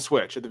another one on the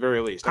Switch at the very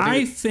least.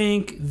 I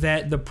think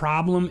that the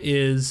problem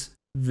is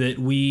that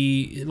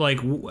we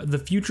the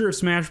future of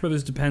Smash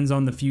Brothers depends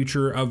on the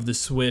future of the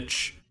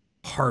Switch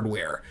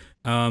hardware.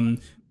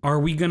 Are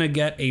we going to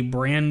get a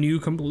brand new,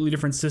 completely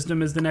different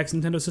system as the next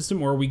Nintendo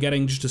system, or are we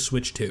getting just a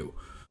Switch 2?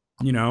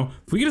 You know,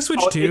 if we get a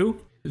Switch 2.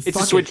 It's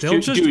a Switch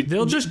 2,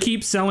 they'll just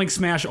keep selling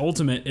Smash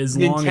Ultimate as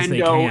long as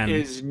they can. Nintendo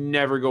is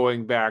never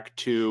going back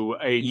to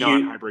a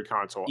non-hybrid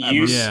console.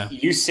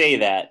 You say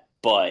that,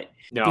 but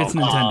no, it's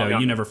Nintendo.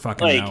 You never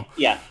fucking know.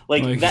 Yeah,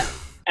 like that.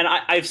 And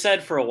I've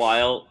said for a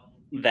while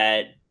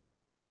that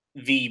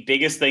the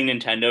biggest thing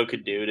Nintendo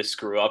could do to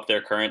screw up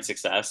their current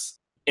success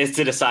is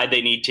to decide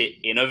they need to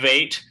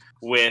innovate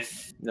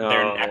with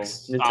their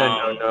next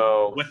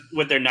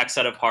with their next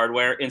set of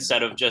hardware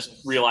instead of just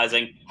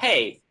realizing,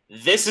 hey,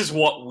 this is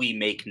what we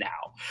make now.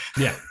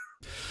 Yeah.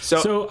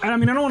 So I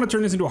mean, I don't want to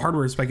turn this into a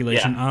hardware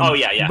speculation.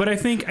 Yeah. But I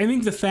think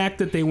the fact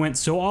that they went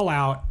so all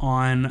out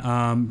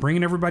on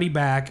bringing everybody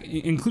back,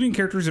 including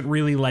characters that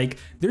really like.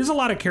 There's a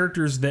lot of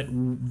characters that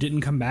didn't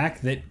come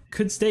back that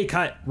could stay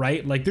cut,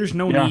 right? Like, there's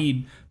no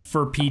need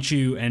for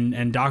Pichu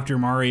and Dr.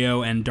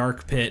 Mario and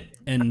Dark Pit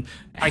and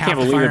I can't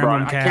believe it, bro.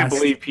 I can't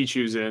believe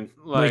Pichu's in.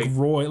 Like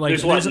Roy. Like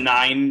there's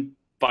 9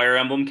 Fire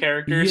Emblem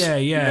characters.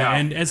 Yeah.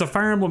 And as a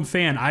Fire Emblem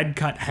fan, I'd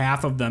cut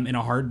half of them in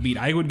a heartbut.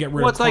 I would get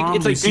rid of Tom,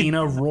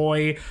 Lucina,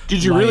 Roy.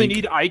 Did you really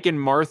need Ike and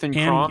Marth and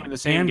Chrom in the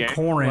same game? And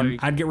Corrin.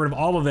 I'd get rid of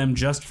all of them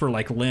just for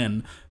like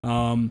Lyn.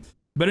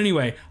 But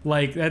anyway,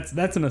 like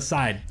that's an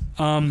aside.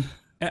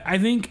 I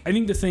think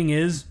the thing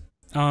is,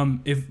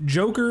 if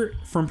Joker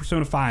from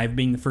Persona 5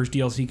 being the first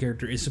DLC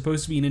character is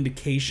supposed to be an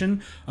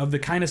indication of the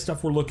kind of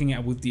stuff we're looking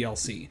at with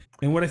DLC.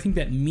 And what I think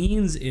that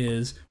means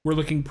is we're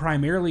looking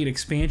primarily at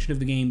expansion of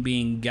the game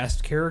being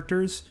guest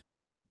characters,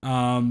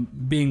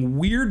 being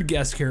weird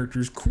guest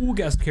characters, cool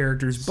guest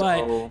characters.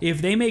 But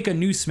if they make a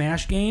new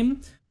Smash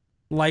game,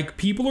 like,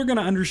 people are going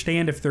to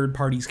understand if third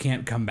parties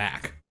can't come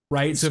back.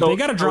 Right, so if they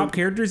got to drop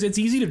characters, it's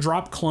easy to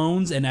drop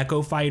clones and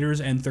Echo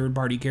Fighters and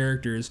third-party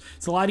characters.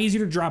 It's a lot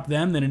easier to drop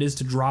them than it is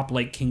to drop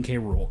like King K.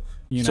 Rool.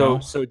 You know.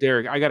 So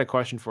Derek, I got a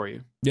question for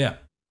you. Yeah.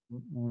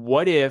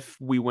 What if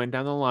we went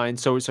down the line?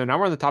 So now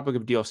we're on the topic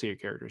of DLC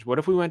characters. What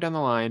if we went down the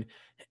line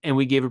and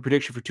we gave a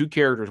prediction for 2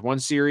 characters, one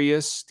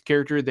serious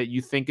character that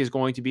you think is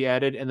going to be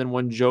added, and then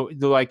one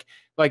like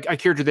a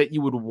character that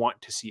you would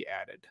want to see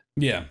added?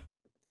 Yeah.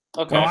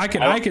 Okay. Well, I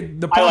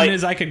could. The problem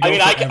is I could go.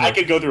 I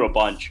could go through a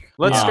bunch.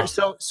 Let's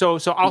start.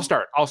 So I'll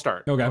start.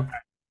 Okay.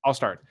 I'll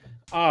start.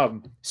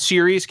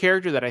 Serious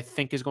character that I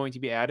think is going to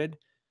be added.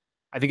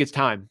 I think it's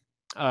time.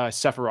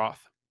 Sephiroth.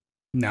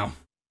 No.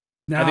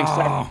 I think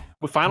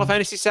Final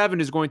Fantasy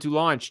VII is going to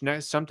launch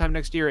sometime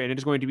next year, and it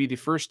is going to be the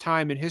first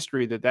time in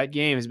history that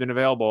game has been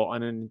available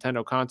on a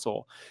Nintendo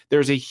console.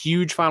 There's a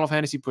huge Final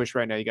Fantasy push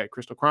right now. You got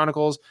Crystal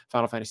Chronicles,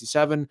 Final Fantasy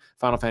VII,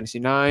 Final Fantasy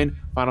IX,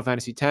 Final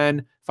Fantasy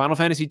X, Final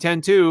Fantasy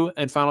X-2,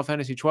 and Final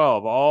Fantasy XII,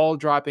 all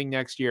dropping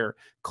next year.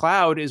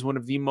 Cloud is one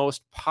of the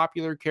most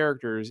popular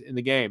characters in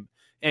the game.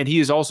 And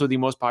he is also the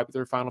most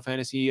popular Final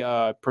Fantasy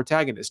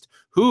protagonist.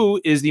 Who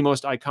is the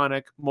most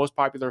iconic, most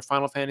popular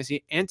Final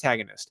Fantasy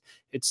antagonist?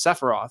 It's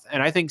Sephiroth.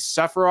 And I think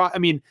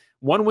Sephiroth,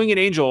 One Winged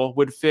Angel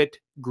would fit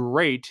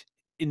great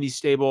in the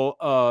stable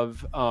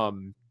of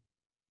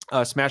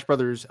Smash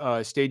Brothers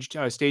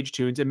stage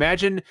tunes.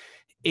 Imagine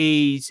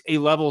a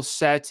level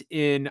set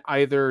in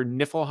either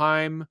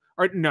Niflheim,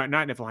 or no,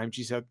 not Niflheim.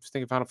 Geez, I was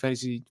thinking Final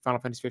Fantasy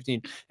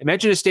 15.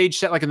 Imagine a stage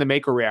set like in the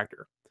Mako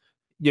Reactor.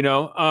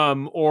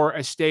 Or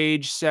a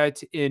stage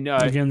set in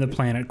again the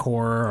Planet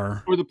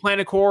Core or the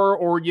Planet Core,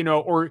 or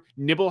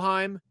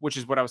Nibelheim, which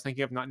is what I was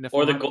thinking of, not Niflheim.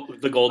 Or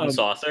the Golden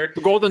Saucer.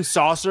 The Golden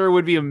Saucer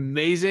would be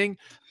amazing.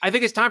 I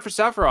think it's time for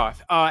Sephiroth.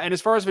 And as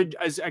far as a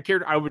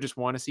character, I would just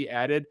want to see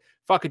added.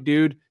 Fuck it,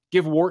 dude.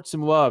 Give Wart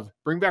some love.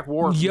 Bring back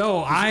Wart.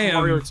 Yo, I am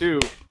Mario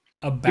 2.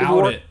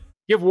 About it.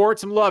 Give Wart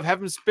some love.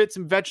 Have him spit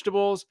some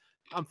vegetables.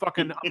 I'm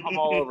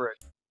all over it.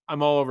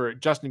 I'm all over it.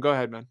 Justin, go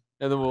ahead, man.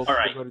 And then we'll all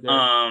right. We'll go to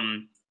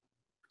Derek.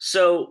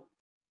 So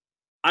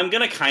I'm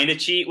going to kind of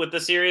cheat with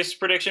the serious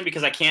prediction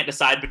because I can't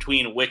decide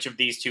between which of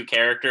these two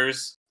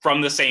characters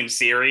from the same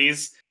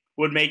series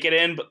would make it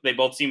in, but they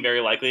both seem very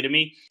likely to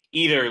me.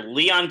 Either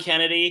Leon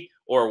Kennedy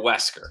or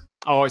Wesker.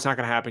 Oh, it's not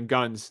going to happen.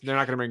 Guns. They're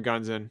not going to bring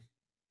guns in.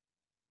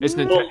 It's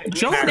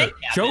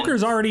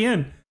Joker's already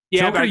in.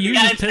 Yeah, Joker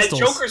uses pistols.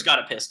 And Joker's got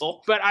a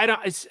pistol. But I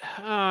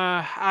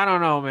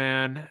don't know,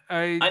 man.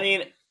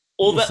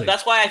 Well,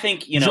 that's why I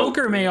think,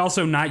 Joker may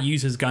also not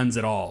use his guns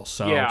at all.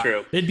 So yeah,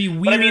 true. It'd be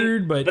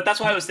weird, but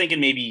that's why I was thinking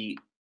maybe.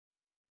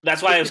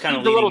 That's why I was kind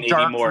of leaning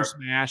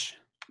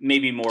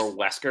maybe more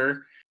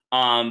Wesker,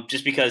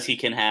 just because he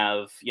can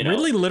have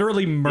Ridley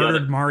literally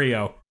murdered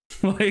Mario.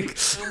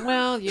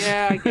 Well,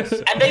 yeah, I guess.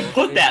 So. And they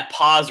put that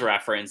pause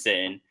reference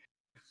in.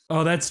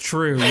 Oh, that's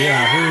true.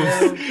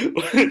 Yeah,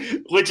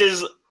 which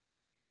is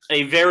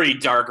a very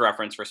dark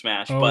reference for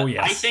Smash. Oh, but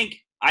yes.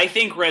 I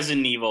think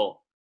Resident Evil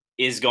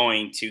is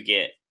going to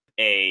get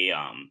a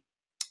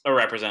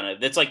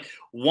representative. It's like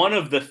one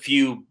of the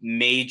few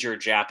major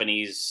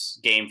Japanese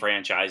game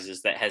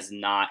franchises that has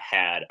not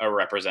had a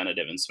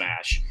representative in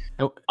Smash.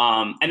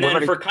 And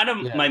then for kind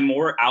of my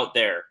more out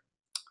there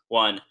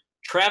one,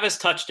 Travis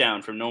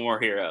Touchdown from No More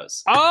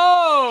Heroes.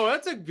 Oh,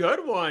 that's a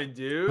good one,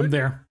 dude. I'm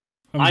there.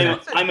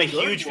 I'm a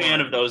huge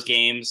fan of those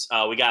games.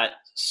 We got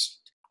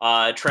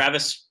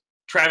Travis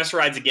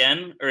Rides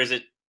Again, or is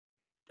it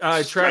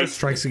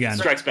Strikes Again.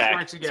 Strikes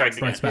Back.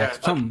 Yeah.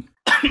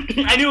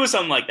 I knew it was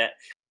something like that.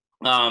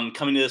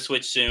 Coming to the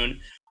Switch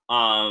soon.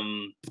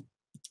 I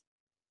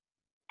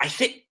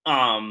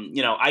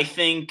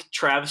think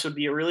Travis would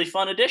be a really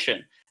fun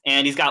addition,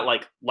 and he's got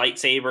like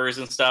lightsabers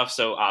and stuff.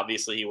 So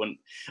obviously he wouldn't,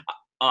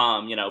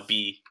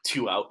 be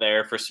too out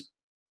there for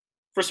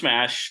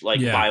Smash,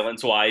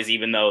 violence wise.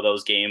 Even though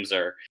those games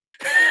are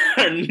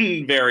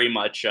very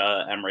much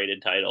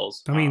M-rated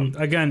titles.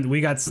 Again,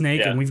 we got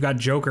Snake and we've got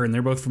Joker, and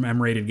they're both from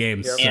M-rated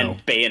games. Yep.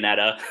 And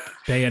Bayonetta.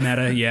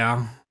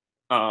 Yeah.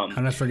 How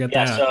did I forget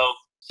that?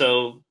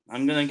 So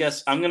I'm gonna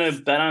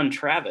bet on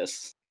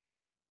Travis.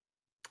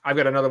 I've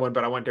got another one,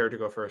 but I want Derek to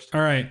go first.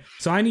 All right.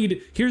 So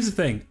here's the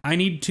thing. I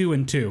need 2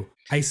 and 2.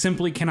 I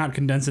simply cannot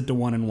condense it to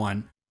 1 and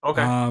 1.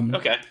 Okay.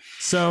 Okay.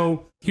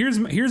 So here's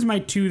my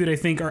 2 that I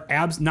think are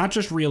not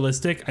just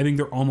realistic. I think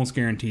they're almost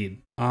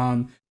guaranteed.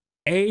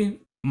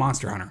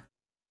 Monster Hunter.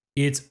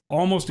 It's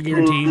almost a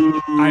guarantee.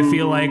 I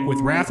feel like with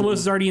Rathalos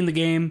is already in the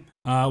game.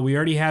 We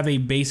already have a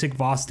basic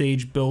Voss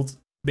stage built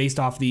based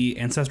off the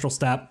Ancestral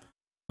Step,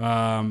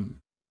 or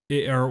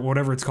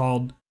whatever it's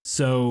called.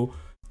 So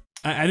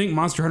I think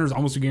Monster Hunter is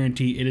almost a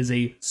guarantee. It is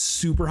a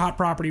super hot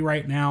property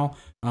right now.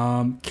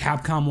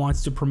 Capcom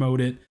wants to promote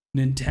it.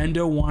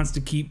 Nintendo wants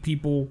to keep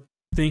people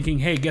thinking,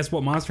 hey, guess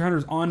what? Monster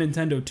Hunter's on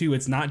Nintendo too.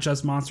 It's not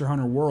just Monster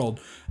Hunter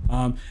World.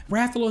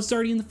 Rathalos is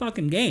already in the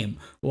fucking game.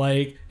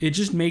 It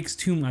just makes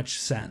too much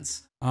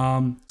sense. So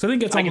I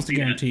think it's almost a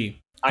guarantee.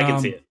 I can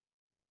see it.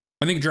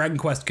 I think Dragon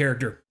Quest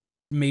character,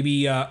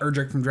 maybe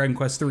Erdrick from Dragon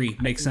Quest 3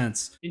 makes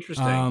sense.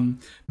 Interesting.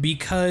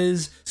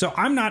 Because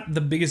I'm not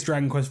the biggest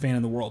Dragon Quest fan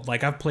in the world.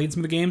 I've played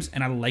some of the games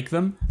and I like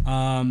them.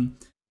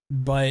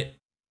 But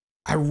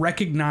I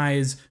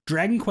recognize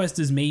Dragon Quest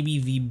is maybe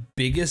the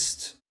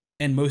biggest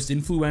and most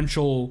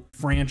influential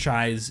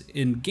franchise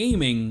in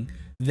gaming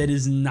that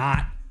is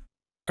not,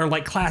 or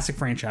classic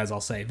franchise, I'll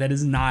say, that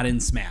is not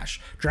in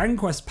Smash. Dragon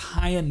Quest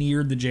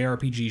pioneered the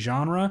JRPG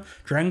genre.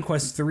 Dragon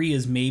Quest 3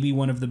 is maybe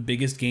one of the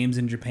biggest games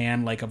in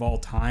Japan, of all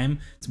time.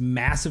 It's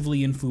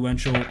massively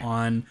influential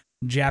on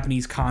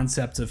Japanese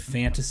concepts of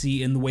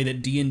fantasy in the way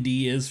that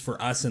D&D is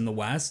for us in the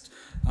West.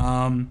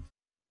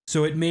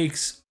 So it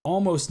makes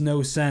almost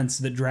no sense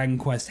that Dragon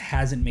Quest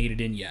hasn't made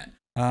it in yet.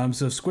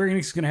 So if Square Enix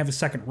is going to have a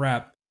second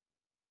rep,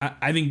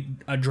 I think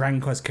a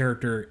Dragon Quest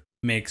character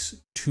makes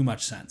too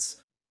much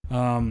sense.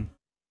 So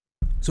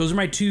those are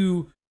my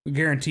 2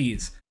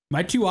 guarantees.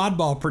 My 2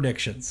 oddball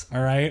predictions,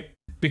 all right?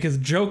 Because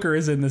Joker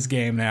is in this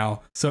game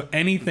now, so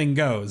anything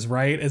goes,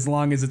 right? As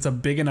long as it's a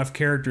big enough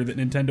character that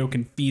Nintendo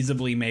can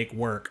feasibly make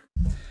work.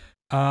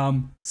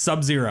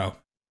 Sub-Zero.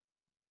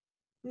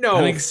 No,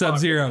 I think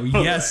Sub-Zero.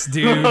 Yes,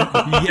 dude.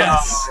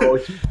 Yes. No,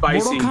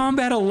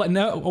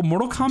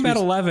 Mortal Kombat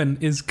 11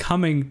 is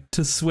coming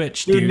to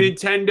Switch, dude.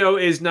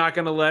 Nintendo is not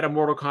going to let a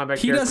Mortal Kombat.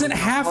 He doesn't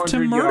have to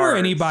murder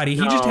anybody.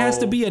 He just has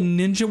to be a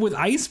ninja with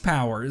ice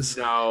powers.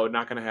 No,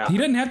 not going to happen. He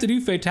doesn't have to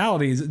do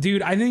fatalities,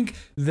 dude. I think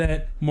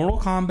that Mortal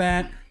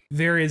Kombat,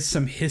 there is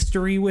some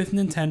history with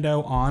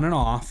Nintendo on and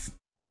off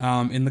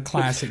in the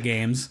classic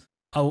games.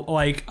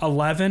 Like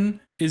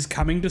 11 is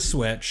coming to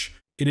Switch.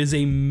 It is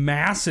a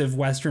massive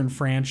Western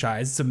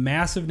franchise. It's a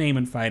massive name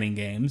in fighting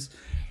games.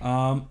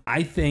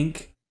 I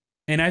think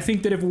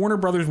that if Warner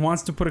Brothers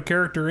wants to put a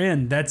character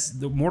in,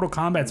 Mortal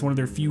Kombat's one of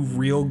their few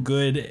real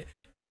good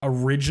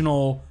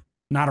original,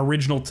 not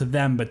original to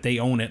them, but they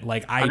own it,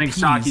 like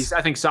IPs.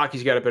 I think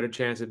Saki's got a better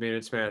chance of being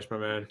in Smash, my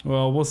man.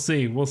 Well, we'll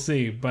see.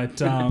 But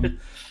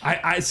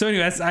so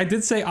anyways, I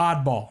did say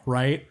oddball,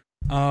 right?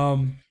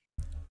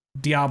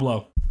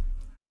 Diablo.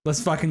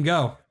 Let's fucking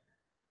go.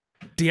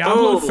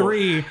 Diablo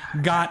 3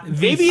 got the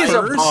maybe first... he's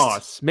a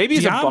boss. Maybe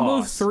he's Diablo a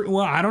boss. 3,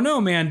 well, I don't know,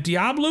 man.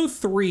 Diablo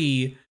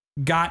 3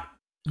 got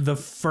the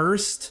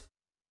first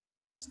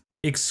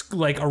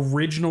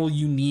original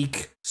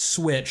unique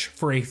Switch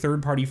for a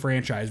third-party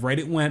franchise, right?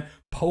 It went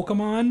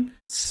Pokemon,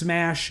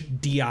 Smash,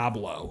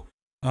 Diablo.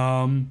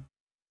 And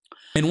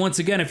once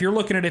again, if you're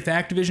looking at if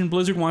Activision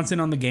Blizzard wants in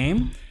on the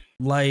game,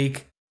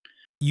 like...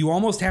 You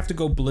almost have to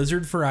go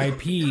Blizzard for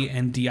IP,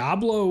 and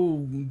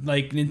Diablo,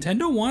 like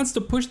Nintendo wants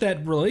to push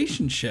that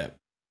relationship.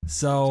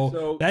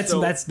 So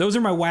those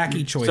are my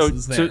wacky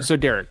choices there. So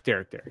Derek.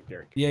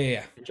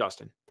 Yeah.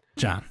 Justin.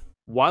 John.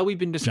 While we've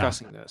been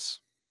discussing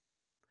this,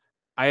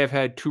 I have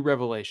had 2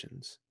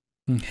 revelations.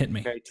 Hit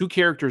me. Okay, 2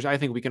 characters I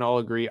think we can all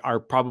agree are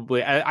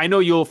probably, I know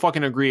you'll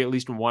fucking agree at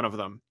least one of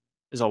them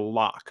is a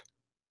lock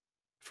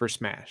for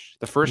Smash.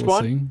 The first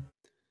one,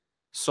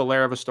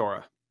 Solaire of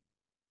Astora.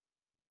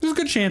 There's a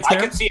good chance there.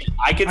 I can see it.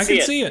 I can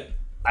see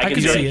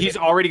it. He's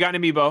already got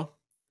an amiibo.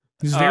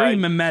 He's very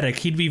mimetic.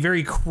 He'd be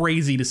very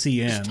crazy to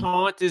see in.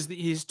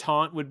 His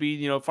taunt would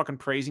be, fucking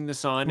praising the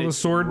sun. With the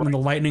sword and the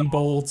lightning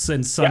bolts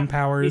and sun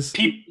powers.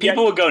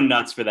 People would go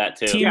nuts for that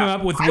too. Team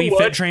up with Wii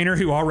Fit Trainer,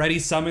 who already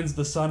summons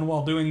the sun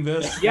while doing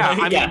this. Yeah,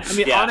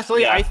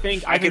 honestly, I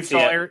think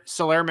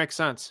Solaire makes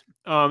sense.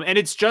 And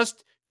it's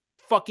just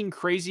fucking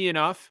crazy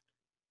enough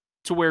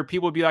to where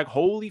people would be like,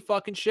 holy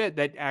fucking shit,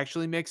 that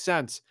actually makes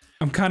sense.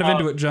 I'm kind of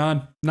into it,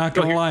 John. Not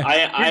gonna lie.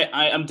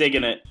 I'm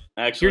digging it,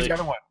 actually. Here's the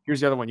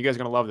other one. You guys are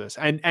gonna love this.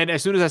 And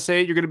as soon as I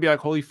say it, you're gonna be like,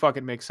 holy fuck,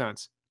 it makes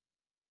sense.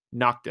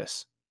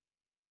 Noctis.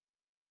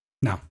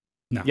 No.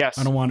 Yes.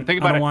 I don't want it. Think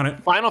about I don't want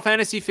it. Final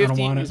Fantasy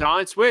 15 is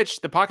on Switch.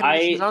 The Pocket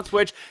Edition is on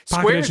Switch.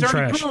 Pocket Edition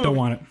trash. Don't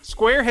want it.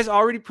 Square has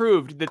already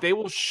proved that they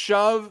will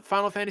shove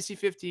Final Fantasy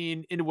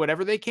 15 into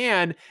whatever they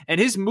can, and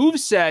his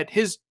moveset,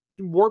 his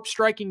warp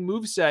striking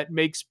moveset,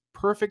 makes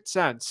perfect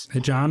sense. Hey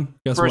John,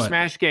 guess for what? a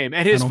Smash game.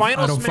 And his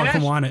final Smash,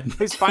 fucking want it.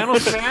 His final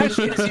Smash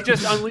is he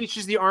just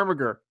unleashes the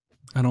Armiger.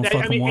 I don't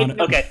fucking want it.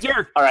 Okay,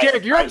 Derek,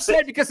 you're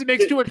upset because it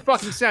makes too much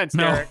fucking sense.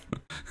 No. Derek.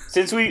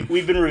 Since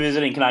we've been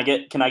revisiting, can I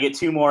get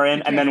 2 more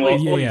in, and then we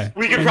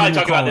can probably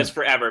talk about this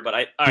forever. But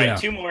all right,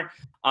 2 more.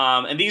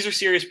 And these are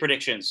serious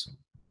predictions.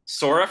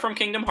 Sora from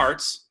Kingdom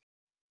Hearts.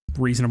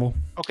 Reasonable.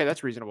 Okay,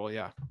 that's reasonable.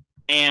 Yeah.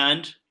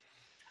 And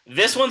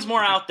this one's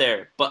more out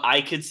there, but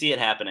I could see it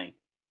happening.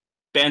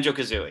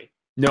 Banjo-Kazooie.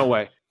 No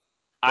way.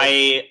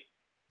 I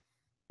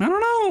don't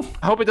know.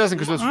 I hope it doesn't,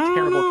 because those are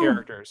terrible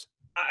characters.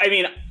 I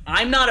mean,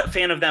 I'm not a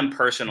fan of them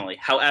personally.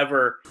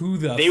 However,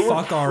 they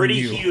were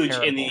pretty huge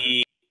in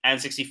the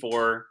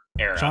N64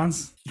 era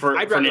for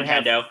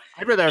Nintendo.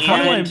 I'd rather have how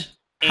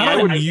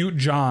do I mute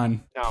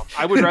John? No,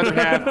 I would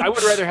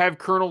rather have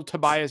Colonel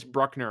Tobias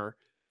Bruckner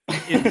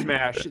in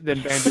Smash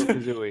than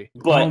Banjo-Kazooie.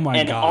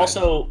 But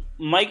also,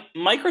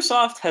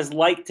 Microsoft has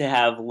liked to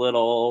have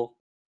little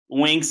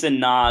winks and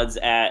nods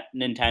at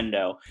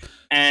Nintendo,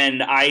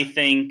 and I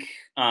think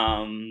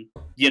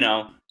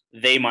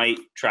they might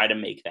try to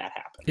make that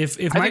happen. If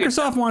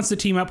Microsoft wants to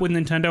team up with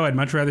Nintendo, I'd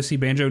much rather see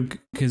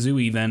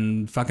Banjo-Kazooie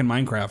than fucking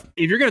Minecraft.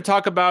 If you're going to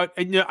talk about,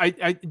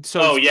 that's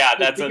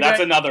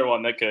another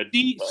one that could.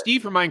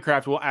 Steve from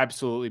Minecraft will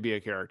absolutely be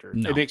a character.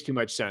 No. It makes too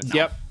much sense. No.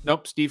 Yep.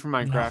 Nope. Steve from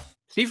Minecraft. No.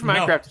 Steve from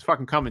Minecraft is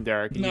fucking coming,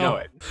 Derek. You know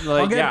it.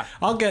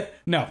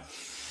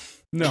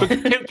 No.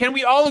 Can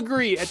we all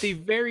agree, at the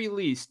very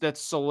least, that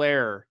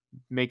Solaire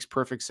makes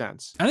perfect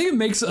sense? I think it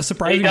makes a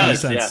surprising amount of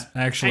sense,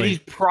 actually. And he's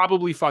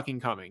probably fucking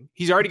coming.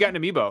 He's already got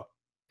an amiibo.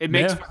 It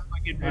makes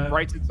it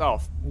writes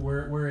itself.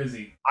 Where is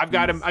he? I've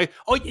got him.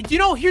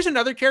 Here's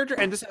another character,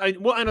 and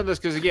we'll end on this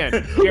because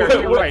again,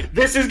 you're right.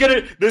 This is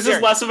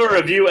less of a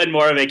review and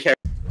more of a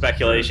character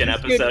speculation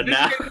episode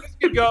now.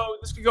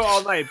 This could go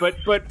all night.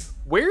 But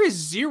where is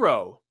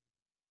Zero?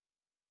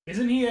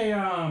 Isn't he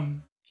a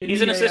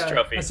He's an assist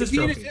trophy. Is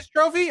he an assist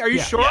trophy? Are you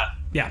sure?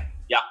 Yeah.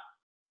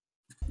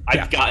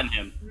 I've gotten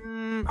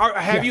him.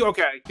 Have you?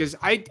 Okay, because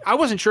I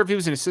wasn't sure if he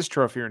was an assist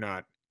trophy or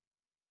not.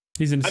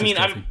 He's an assist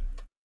trophy.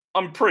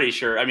 I'm pretty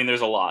sure. I mean,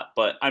 there's a lot,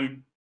 but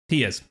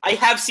he is. I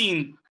have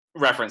seen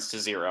reference to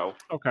Zero.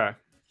 Okay.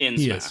 In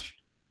Smash.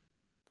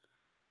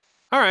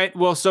 All right.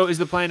 Well, so is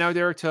the plan out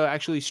there to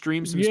actually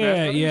stream some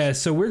Smash? Yeah.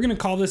 So we're gonna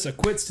call this a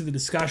quits to the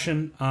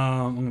discussion.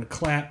 I'm gonna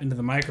clap into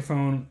the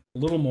microphone a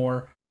little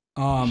more.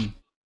 We're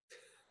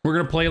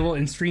gonna play a little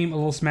and stream a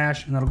little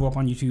Smash, and that'll go up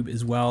on YouTube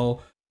as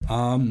well.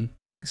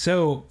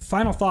 So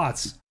final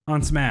thoughts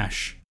on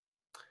Smash.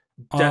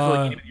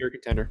 Definitely your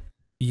contender.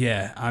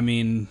 Yeah, I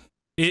mean,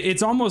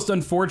 it's almost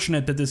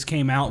unfortunate that this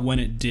came out when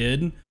it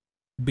did,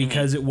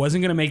 because it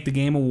wasn't going to make the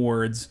Game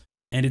Awards,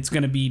 and it's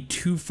going to be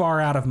too far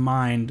out of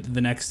mind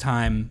the next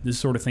time this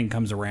sort of thing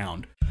comes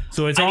around.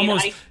 So it's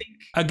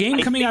a game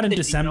coming out in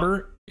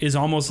December is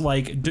almost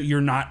like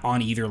you're not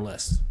on either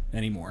list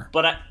anymore.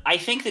 But I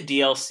think the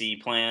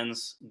DLC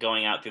plans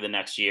going out through the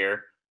next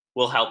year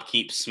will help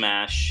keep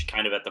Smash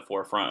kind of at the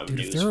forefront of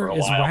news for a while.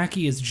 If they're as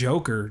wacky as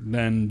Joker,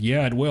 then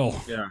yeah, it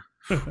will. Yeah.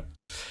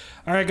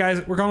 All right,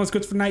 guys, we're calling this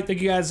quits for tonight.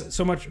 Thank you guys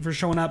so much for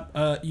showing up.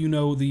 You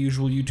know the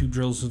usual YouTube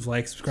drills of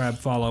like, subscribe,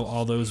 follow,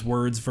 all those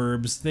words,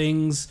 verbs,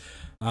 things.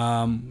 We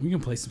can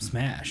play some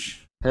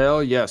Smash.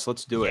 Hell yes,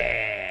 let's do it.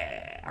 Yeah.